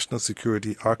National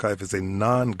Security Archive is a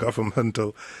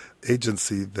non-governmental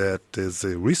agency that is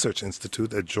a research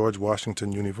institute at George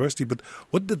Washington University. But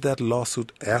what did that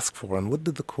lawsuit ask for, and what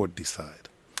did the court decide?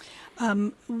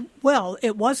 Well,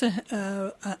 it was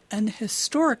an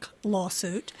historic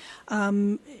lawsuit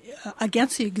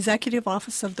against the Executive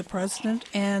Office of the President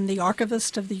and the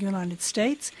Archivist of the United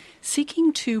States,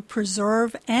 seeking to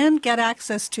preserve and get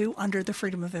access to, under the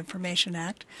Freedom of Information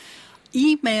Act,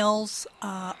 emails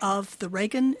of the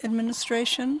Reagan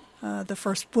administration, the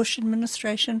first Bush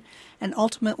administration, and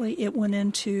ultimately it went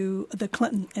into the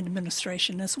Clinton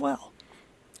administration as well.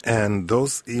 And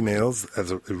those emails, as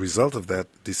a result of that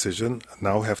decision,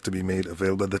 now have to be made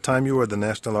available. At the time you were at the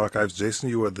National Archives, Jason,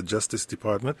 you were at the Justice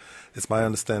Department. It's my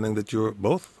understanding that you're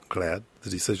both glad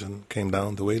the decision came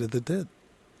down the way that it did.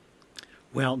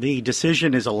 Well, the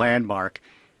decision is a landmark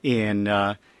in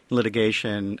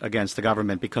litigation against the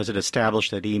government because it established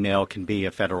that email can be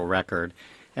a federal record.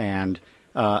 And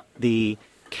the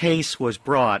case was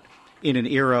brought in an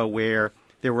era where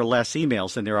there were less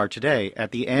emails than there are today.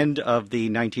 At the end of the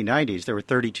 1990s, there were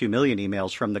 32 million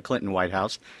emails from the Clinton White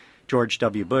House. George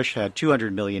W. Bush had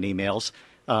 200 million emails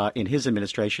in his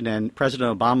administration, and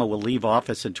President Obama will leave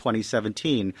office in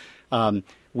 2017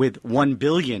 with 1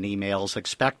 billion emails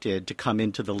expected to come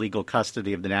into the legal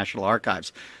custody of the National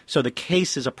Archives. So the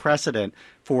case is a precedent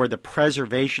for the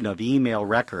preservation of email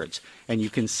records, and you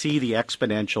can see the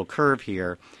exponential curve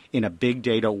here in a big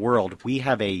data world. We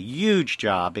have a huge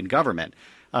job in government.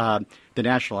 The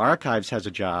National Archives has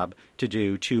a job to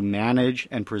do to manage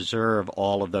and preserve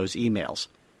all of those emails.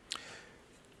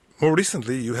 More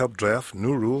recently, you helped draft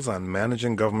new rules on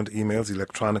managing government emails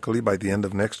electronically by the end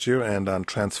of next year and on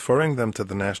transferring them to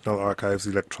the National Archives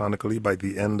electronically by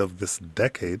the end of this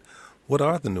decade. What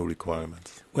are the new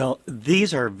requirements? Well,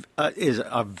 these is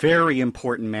a very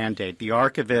important mandate. The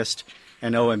archivist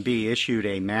and OMB issued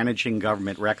a Managing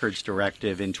Government Records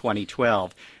Directive in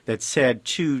 2012 that said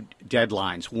two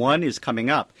deadlines. One is coming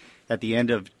up at the end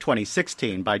of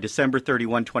 2016. By December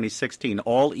 31, 2016,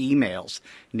 all emails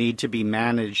need to be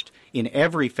managed in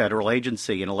every federal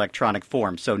agency in electronic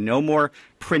form. So no more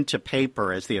print to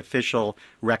paper as the official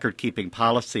record-keeping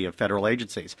policy of federal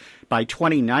agencies. By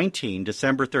 2019,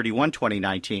 December 31,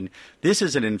 2019, this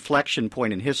is an inflection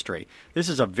point in history. This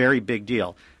is a very big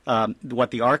deal.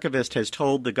 What the archivist has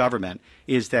told the government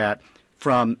is that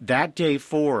from that day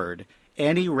forward,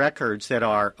 any records that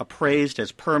are appraised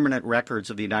as permanent records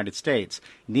of the United States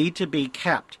need to be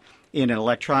kept in an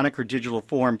electronic or digital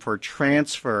form for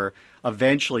transfer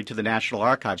eventually to the National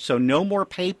Archives. So no more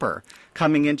paper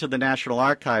coming into the National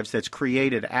Archives that's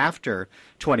created after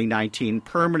 2019.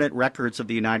 Permanent records of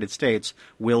the United States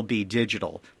will be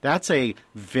digital. That's a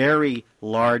very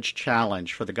large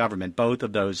challenge for the government, both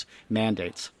of those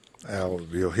mandates. Al,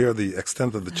 you'll hear the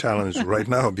extent of the challenge right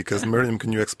now because, Miriam,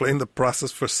 can you explain the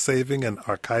process for saving and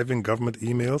archiving government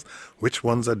emails? Which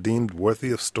ones are deemed worthy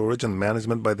of storage and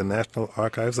management by the National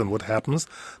Archives, and what happens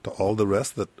to all the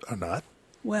rest that are not?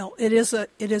 Well, it is a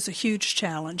huge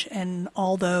challenge, and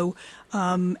although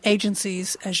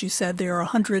agencies, as you said, there are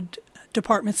 100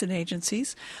 departments and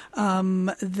agencies.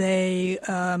 They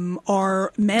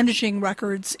are managing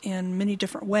records in many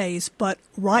different ways, but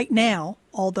right now,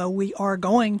 although we are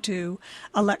going to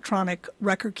electronic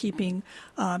record keeping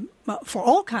for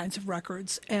all kinds of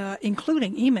records,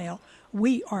 including email,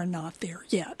 we are not there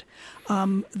yet.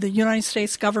 The United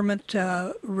States government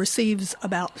receives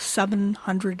about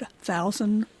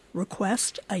 700,000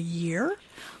 requests a year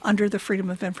under the Freedom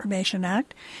of Information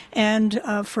Act. And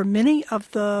for many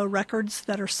of the records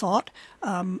that are sought,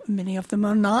 many of them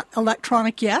are not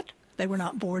electronic yet. They were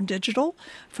not born digital.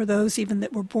 For those even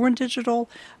that were born digital,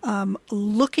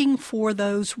 looking for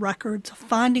those records,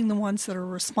 finding the ones that are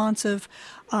responsive,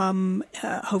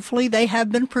 hopefully they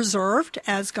have been preserved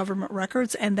as government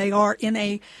records, and they are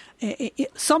in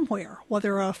somewhere,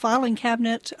 whether a filing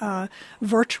cabinet,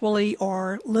 virtually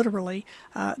or literally.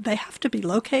 They have to be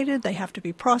located, they have to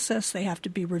be processed, they have to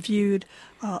be reviewed,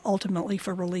 ultimately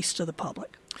for release to the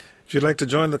public. If you'd like to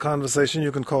join the conversation,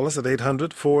 you can call us at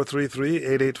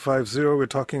 800-433-8850. We're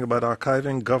talking about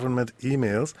archiving government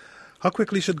emails. How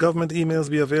quickly should government emails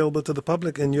be available to the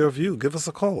public in your view? Give us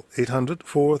a call,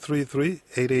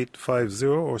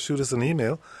 800-433-8850, or shoot us an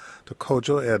email to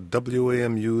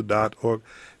kojo@wamu.org.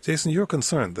 Jason, you're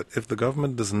concerned that if the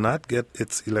government does not get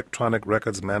its electronic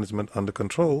records management under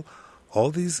control, all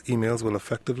these emails will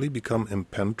effectively become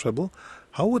impenetrable.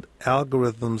 How would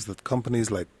algorithms that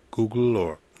companies like Google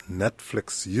or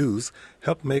Netflix use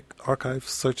help make archive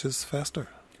searches faster?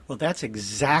 Well, that's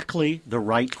exactly the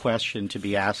right question to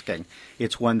be asking.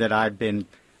 It's one that I've been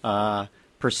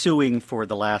pursuing for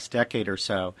the last decade or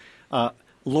so.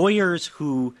 Lawyers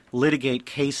who litigate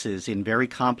cases in very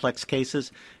complex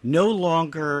cases no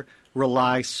longer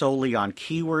rely solely on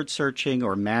keyword searching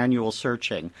or manual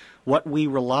searching. What we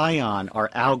rely on are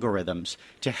algorithms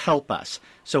to help us.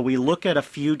 So we look at a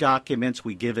few documents,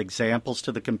 we give examples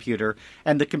to the computer,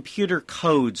 and the computer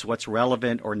codes what's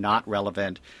relevant or not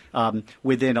relevant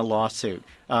within a lawsuit.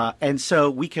 And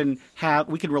so we can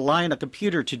rely on a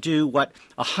computer to do what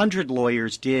 100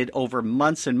 lawyers did over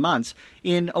months and months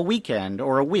in a weekend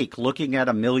or a week, looking at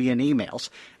 1 million emails.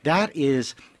 That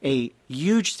is a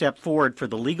huge step forward for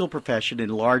the legal profession in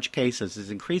large cases.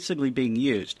 It's increasingly being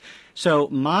used. So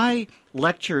my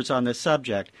lectures on this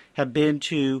subject have been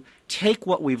to take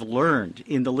what we've learned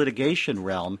in the litigation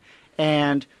realm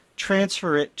and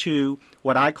transfer it to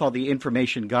what I call the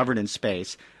information governance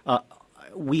space.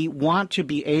 We want to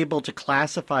be able to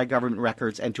classify government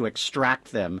records and to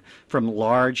extract them from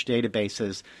large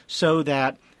databases so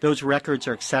that those records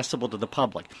are accessible to the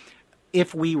public.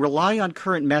 If we rely on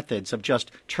current methods of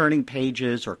just turning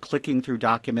pages or clicking through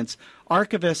documents,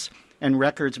 archivists and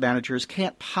records managers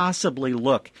can't possibly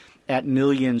look at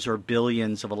millions or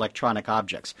billions of electronic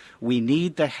objects. We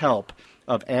need the help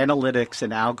of analytics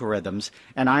and algorithms,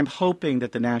 and I'm hoping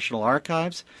that the National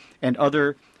Archives and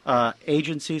other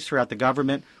agencies throughout the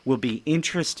government will be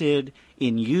interested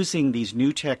in using these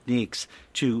new techniques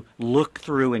to look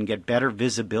through and get better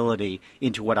visibility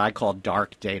into what I call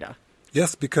dark data.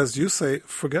 Yes, because you say,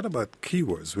 forget about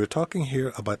keywords. We're talking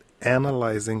here about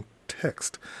analyzing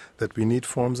text, that we need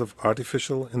forms of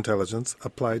artificial intelligence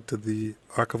applied to the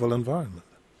archival environment.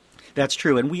 That's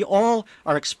true, and we all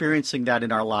are experiencing that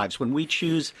in our lives. When we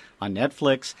choose on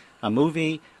Netflix a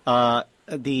movie,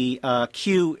 the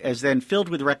queue is then filled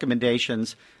with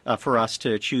recommendations for us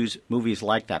to choose movies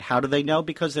like that. How do they know?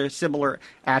 Because there are similar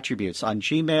attributes. On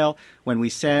Gmail, when we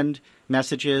send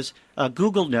messages,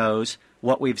 Google knows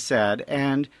what we've said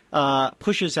and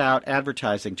pushes out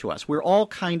advertising to us. We're all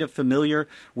kind of familiar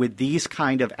with these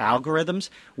kind of algorithms.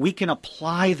 We can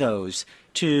apply those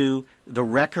to the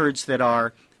records that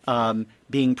are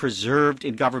being preserved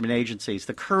in government agencies.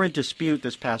 The current dispute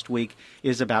this past week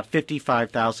is about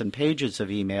 55,000 pages of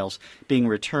emails being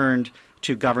returned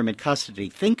to government custody.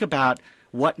 Think about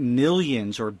what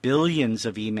millions or billions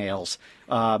of emails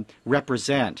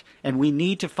represent. And we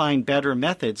need to find better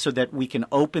methods so that we can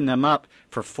open them up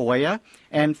for FOIA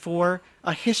and for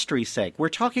a history's sake. We're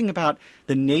talking about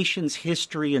the nation's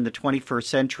history in the 21st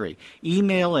century.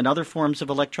 Email and other forms of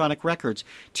electronic records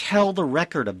tell the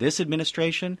record of this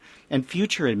administration and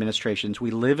future administrations.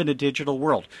 We live in a digital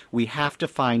world. We have to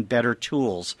find better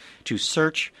tools to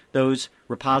search those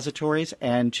repositories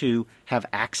and to have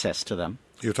access to them.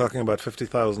 You're talking about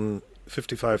 55,000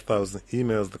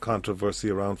 emails, the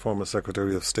controversy around former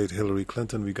Secretary of State Hillary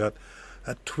Clinton. We got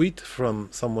a tweet from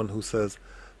someone who says,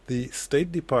 the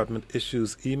State Department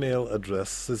issues email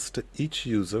addresses to each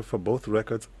user for both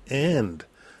records and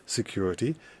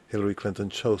security. Hillary Clinton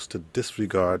chose to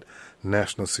disregard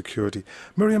national security.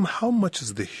 Miriam, how much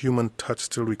is the human touch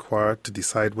still required to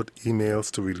decide what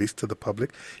emails to release to the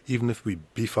public, even if we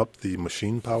beef up the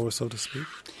machine power, so to speak?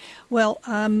 Well,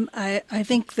 I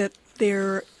think that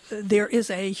there is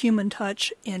a human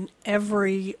touch in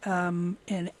every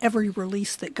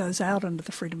release that goes out under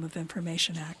the Freedom of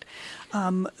Information Act.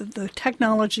 The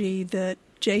technology that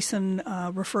Jason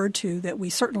referred to that we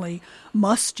certainly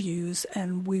must use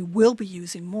and we will be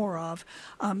using more of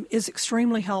is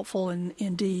extremely helpful and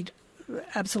indeed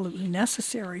absolutely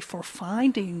necessary for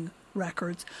finding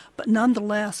records, but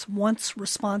nonetheless, once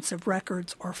responsive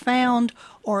records are found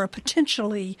or a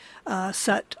potentially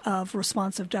set of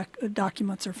responsive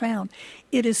documents are found,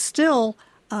 it is still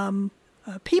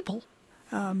people.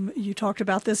 You talked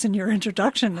about this in your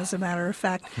introduction, as a matter of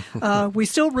fact. We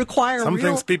still require some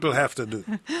things people have to do.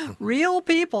 Real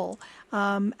people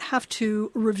have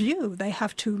to review. They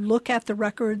have to look at the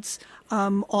records,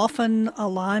 often a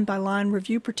line-by-line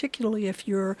review, particularly if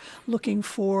you're looking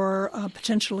for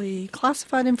potentially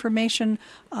classified information,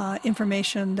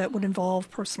 information that would involve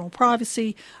personal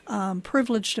privacy,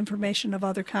 privileged information of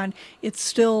other kind. It's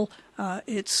still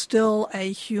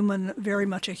very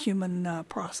much a human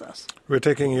process. We're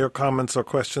taking your comments or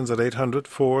questions at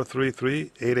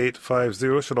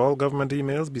 800-433-8850. Should all government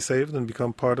emails be saved and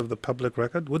become part of the public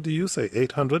record? What do you say?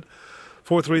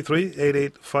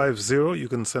 800-433-8850. You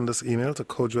can send us email to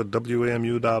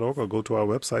kojo@wamu.org or go to our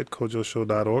website,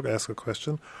 kojoshow.org, ask a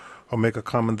question or make a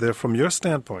comment there. From your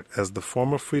standpoint, as the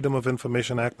former Freedom of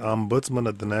Information Act Ombudsman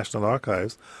at the National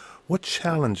Archives, what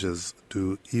challenges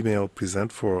do email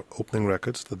present for opening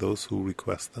records to those who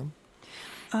request them?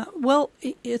 Well,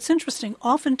 it's interesting.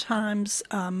 Oftentimes,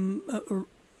 Freedom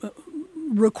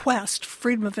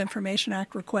of Information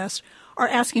Act requests are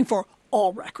asking for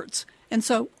all records. And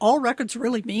so all records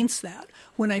really means that.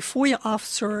 When a FOIA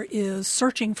officer is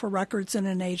searching for records in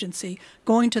an agency,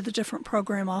 going to the different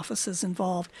program offices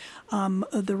involved,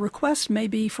 the request may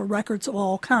be for records of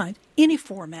all kinds, any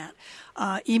format,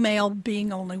 email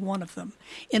being only one of them.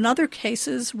 In other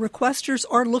cases, requesters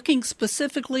are looking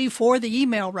specifically for the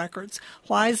email records.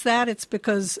 Why is that? It's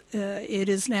because it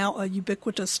is now a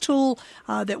ubiquitous tool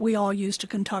that we all use to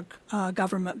conduct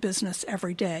government business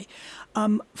every day.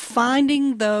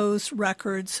 Finding those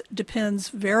records depends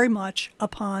very much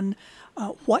upon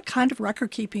what kind of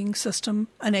record-keeping system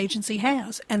an agency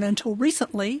has. And until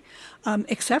recently,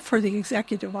 except for the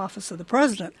Executive Office of the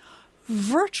President,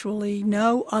 virtually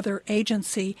no other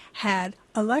agency had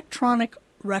electronic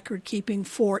record-keeping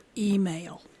for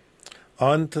email.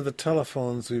 On to the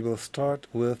telephones. We will start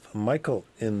with Michael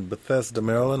in Bethesda,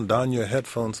 Maryland. Don your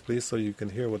headphones, please, so you can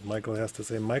hear what Michael has to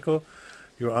say. Michael,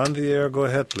 you're on the air. Go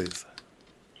ahead, please.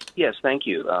 Yes, thank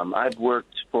you. I've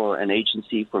worked for an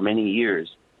agency for many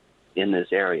years in this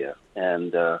area,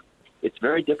 and it's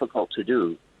very difficult to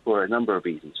do for a number of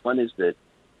reasons. One is that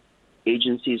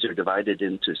agencies are divided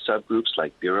into subgroups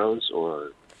like bureaus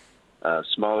or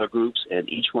smaller groups, and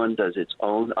each one does its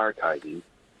own archiving,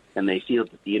 and they feel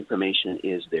that the information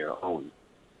is their own.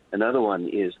 Another one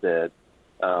is that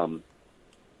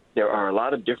there are a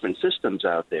lot of different systems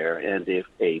out there, and if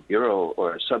a bureau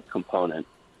or a subcomponent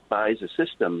buys a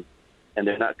system and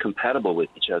they're not compatible with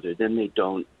each other, then they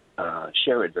don't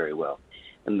share it very well.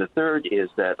 And the third is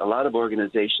that a lot of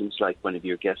organizations, like one of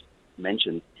your guests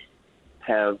mentioned,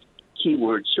 have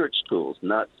keyword search tools,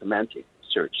 not semantic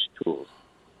search tools.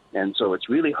 And so it's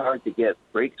really hard to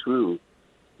break through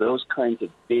those kinds of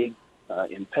big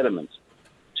impediments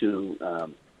to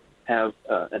have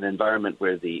an environment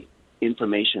where the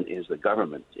information is the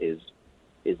government, is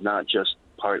not just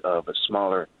part of a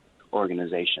smaller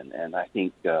organization. And I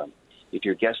think if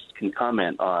your guests can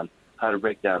comment on how to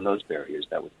break down those barriers,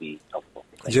 that would be helpful.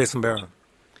 Jason Barron.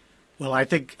 Well, I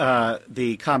think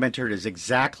the commenter is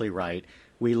exactly right.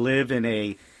 We live in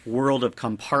a world of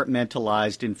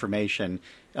compartmentalized information.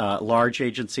 Large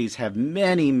agencies have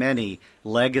many, many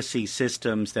legacy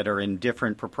systems that are in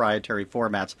different proprietary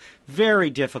formats. Very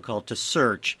difficult to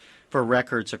search for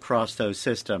records across those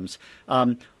systems.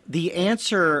 The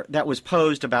answer that was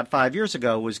posed about 5 years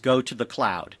ago was go to the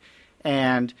cloud.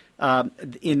 And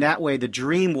in that way, the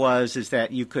dream is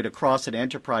that you could, across an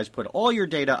enterprise, put all your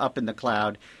data up in the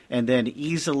cloud and then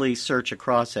easily search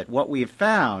across it. What we have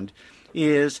found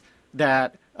is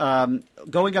that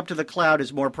going up to the cloud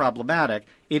is more problematic.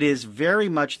 It is very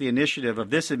much the initiative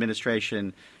of this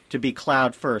administration to be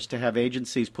cloud first, to have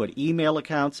agencies put email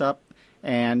accounts up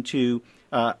and to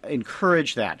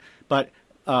encourage that. But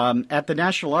at the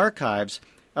National Archives,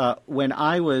 when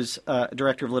I was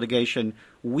director of litigation,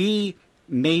 we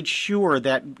made sure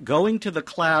that going to the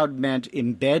cloud meant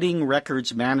embedding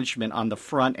records management on the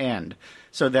front end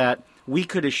so that we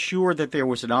could assure that there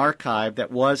was an archive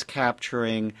that was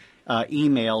capturing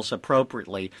emails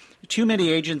appropriately. Too many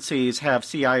agencies have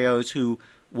CIOs who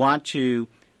want to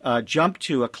jump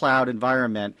to a cloud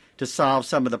environment to solve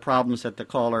some of the problems that the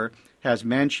caller has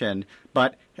mentioned,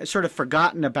 but has sort of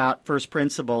forgotten about first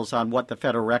principles on what the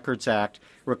Federal Records Act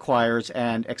requires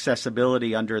and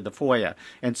accessibility under the FOIA.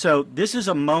 And so this is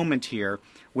a moment here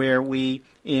where we,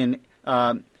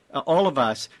 all of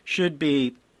us, should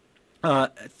be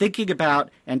thinking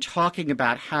about and talking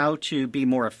about how to be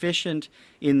more efficient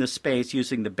in the space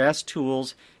using the best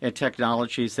tools and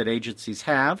technologies that agencies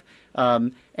have.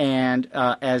 And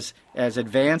as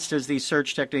advanced as these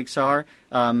search techniques are,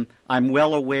 I'm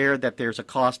well aware that there's a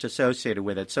cost associated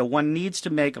with it. So one needs to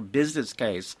make a business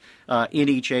case in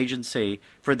each agency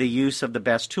for the use of the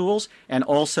best tools and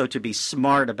also to be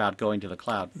smart about going to the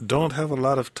cloud. Don't have a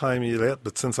lot of time yet,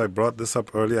 but since I brought this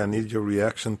up earlier, I need your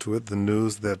reaction to it. The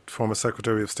news that former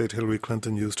Secretary of State Hillary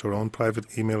Clinton used her own private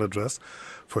email address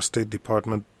for State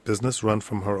Department business run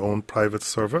from her own private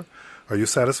server. Are you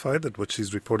satisfied that what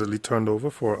she's reportedly turned over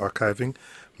for archiving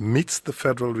meets the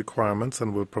federal requirements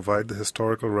and will provide the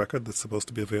historical record that's supposed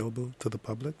to be available to the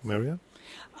public? Miriam?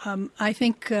 I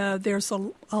think there's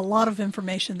a lot of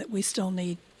information that we still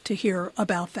need to hear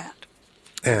about that.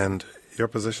 And your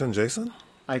position, Jason?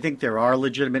 I think there are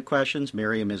legitimate questions.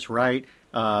 Miriam is right.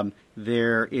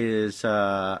 There is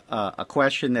a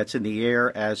question that's in the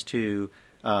air as to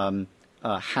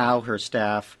how her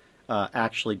staff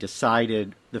actually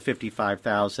decided the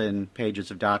 55,000 pages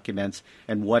of documents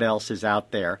and what else is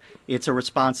out there. It's a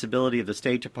responsibility of the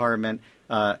State Department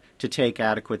to take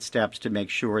adequate steps to make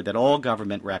sure that all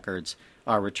government records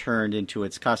are returned into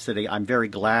its custody. I'm very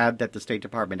glad that the State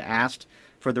Department asked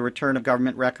for the return of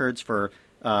government records for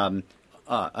a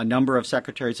number of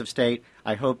secretaries of state.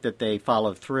 I hope that they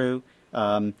follow through.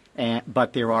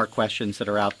 But there are questions that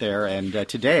are out there, and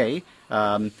today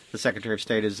the Secretary of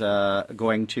State is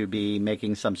going to be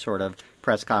making some sort of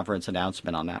press conference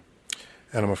announcement on that.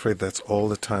 And I'm afraid that's all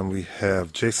the time we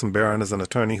have. Jason Barron is an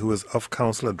attorney who is of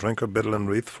counsel at Drinker, Biddle &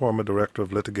 Reath, former Director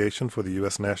of Litigation for the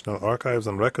U.S. National Archives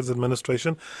and Records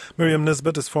Administration. Miriam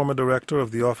Nisbet is former Director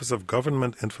of the Office of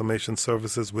Government Information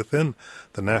Services within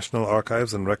the National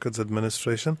Archives and Records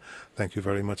Administration. Thank you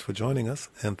very much for joining us,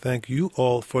 and thank you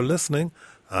all for listening.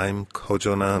 I'm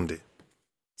Kojo Nandi.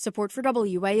 Support for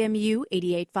WAMU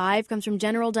 88.5 comes from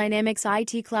General Dynamics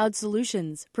IT Cloud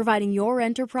Solutions, providing your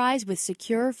enterprise with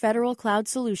secure federal cloud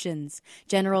solutions.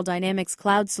 General Dynamics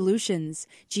Cloud Solutions,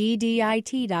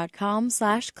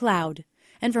 gdit.com/cloud.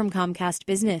 And from Comcast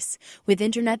Business. With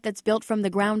internet that's built from the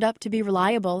ground up to be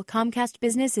reliable, Comcast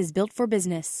Business is built for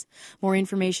business. More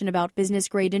information about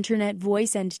business-grade internet,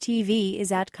 voice, and TV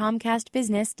is at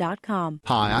ComcastBusiness.com.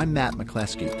 Hi, I'm Matt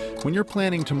McCleskey. When you're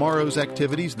planning tomorrow's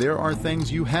activities, there are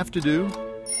things you have to do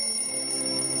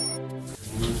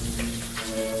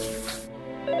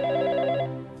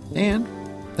and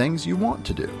things you want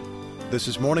to do. This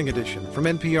is Morning Edition from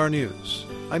NPR News.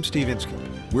 I'm Steve Inskeep.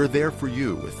 We're there for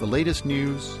you with the latest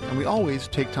news, and we always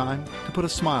take time to put a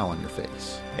smile on your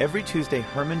face. Every Tuesday,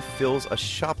 Herman fills a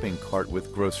shopping cart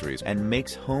with groceries and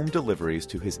makes home deliveries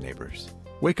to his neighbors.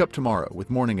 Wake up tomorrow with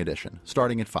Morning Edition,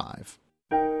 starting at 5.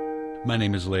 My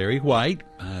name is Larry White.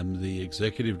 I'm the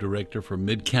Executive Director for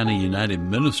Mid-County United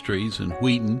Ministries in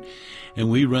Wheaton, and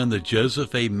we run the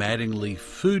Joseph A. Mattingly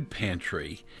Food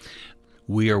Pantry.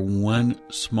 We are one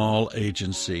small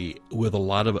agency with a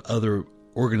lot of other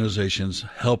organizations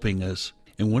helping us.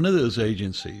 And one of those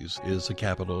agencies is the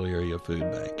Capital Area Food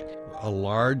Bank. A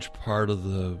large part of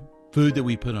the food that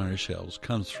we put on our shelves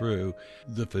comes through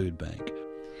the food bank.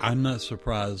 I'm not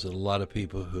surprised that a lot of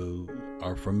people who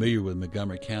are familiar with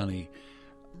Montgomery County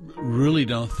really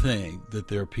don't think that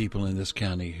there are people in this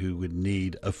county who would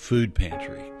need a food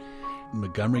pantry.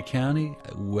 Montgomery County,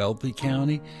 a wealthy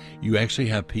county, you actually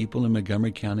have people in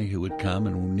Montgomery County who would come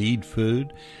and need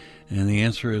food, and the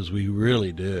answer is we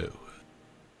really do.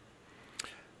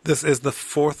 This is the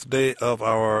fourth day of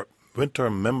our winter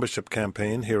membership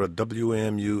campaign here at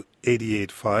WAMU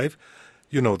 88.5.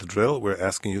 You know the drill. We're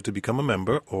asking you to become a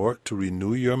member or to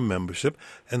renew your membership.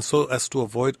 And so as to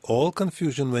avoid all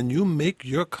confusion, when you make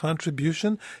your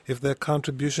contribution, if that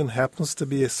contribution happens to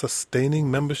be a sustaining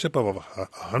membership of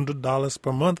 $100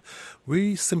 per month,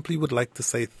 we simply would like to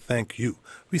say thank you.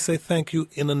 We say thank you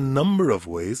in a number of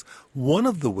ways. One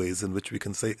of the ways in which we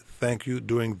can say thank you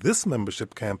during this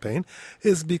membership campaign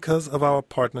is because of our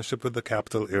partnership with the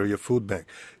Capital Area Food Bank.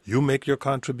 You make your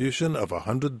contribution of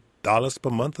 $100 per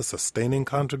month, a sustaining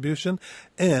contribution,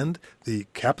 and the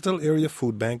Capital Area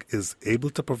Food Bank is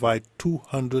able to provide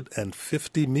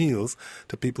 250 meals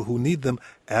to people who need them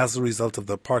as a result of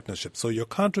the partnership. So your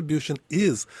contribution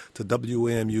is to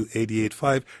WAMU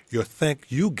 88.5. Your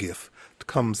thank you gift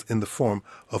comes in the form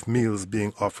of meals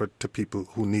being offered to people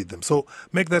who need them. So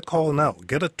make that call now.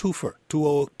 Get a twofer.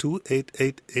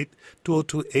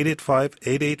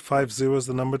 202-885-8850 is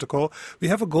the number to call. We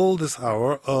have a goal this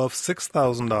hour of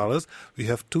 $6,000. We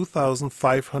have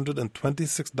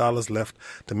 $2,526 left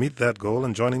to meet that goal.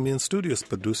 And joining me in studio is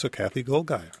producer Kathy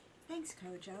Goldgeier. Thanks,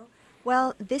 Kojo.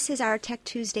 Well, this is our Tech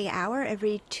Tuesday hour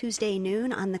every Tuesday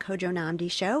noon on the Kojo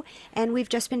Nnamdi Show, and we've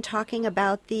just been talking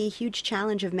about the huge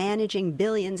challenge of managing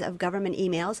billions of government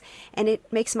emails, and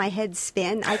it makes my head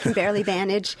spin. I can barely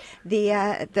manage the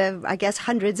I guess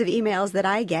hundreds of emails that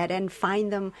I get and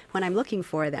find them when I'm looking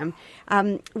for them.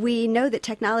 We know that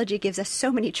technology gives us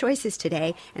so many choices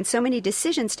today and so many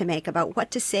decisions to make about what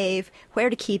to save,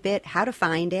 where to keep it, how to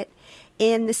find it.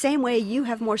 In the same way, you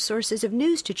have more sources of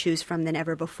news to choose from than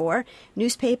ever before.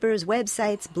 Newspapers,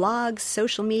 websites, blogs,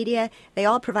 social media, they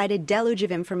all provide a deluge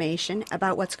of information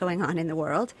about what's going on in the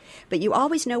world. But you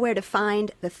always know where to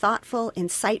find the thoughtful,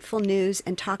 insightful news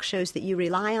and talk shows that you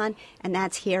rely on, and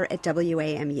that's here at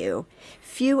WAMU.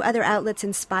 Few other outlets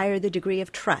inspire the degree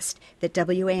of trust that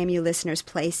WAMU listeners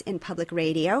place in public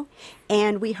radio,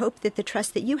 and we hope that the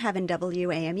trust that you have in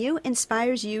WAMU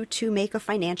inspires you to make a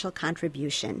financial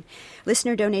contribution.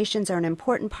 Listener donations are an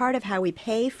important part of how we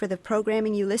pay for the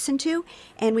programming you listen to,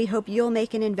 and we hope you'll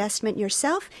make an investment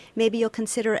yourself. Maybe you'll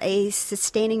consider a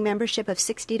sustaining membership of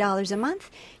 $60 a month.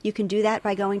 You can do that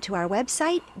by going to our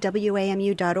website,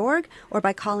 WAMU.org, or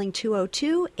by calling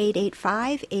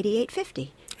 202-885-8850.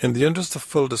 In the interest of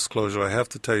full disclosure, I have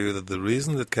to tell you that the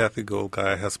reason that Kathy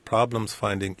Goldgeier has problems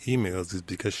finding emails is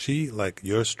because she, like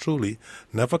yours truly,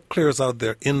 never clears out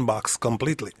their inbox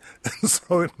completely. And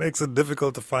so it makes it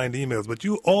difficult to find emails. But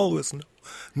you always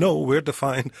know where to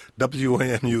find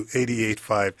WAMU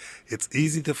 88.5. It's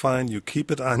easy to find. You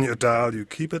keep it on your dial. You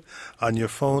keep it on your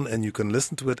phone, and you can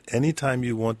listen to it anytime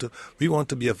you want to. We want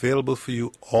to be available for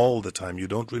you all the time. You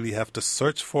don't really have to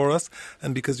search for us.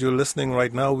 And because you're listening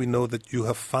right now, we know that you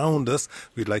have found us.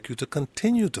 We'd like you to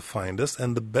continue to find us.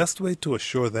 And the best way to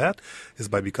assure that is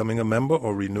by becoming a member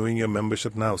or renewing your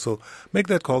membership now. So make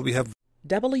that call. We have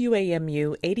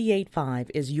WAMU 88.5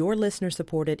 is your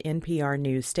listener-supported NPR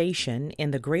news station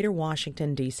in the greater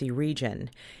Washington, D.C.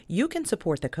 region. You can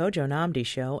support the Kojo Nnamdi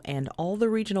Show and all the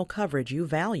regional coverage you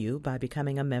value by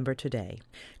becoming a member today.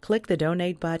 Click the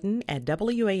donate button at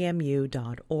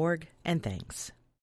WAMU.org, and thanks.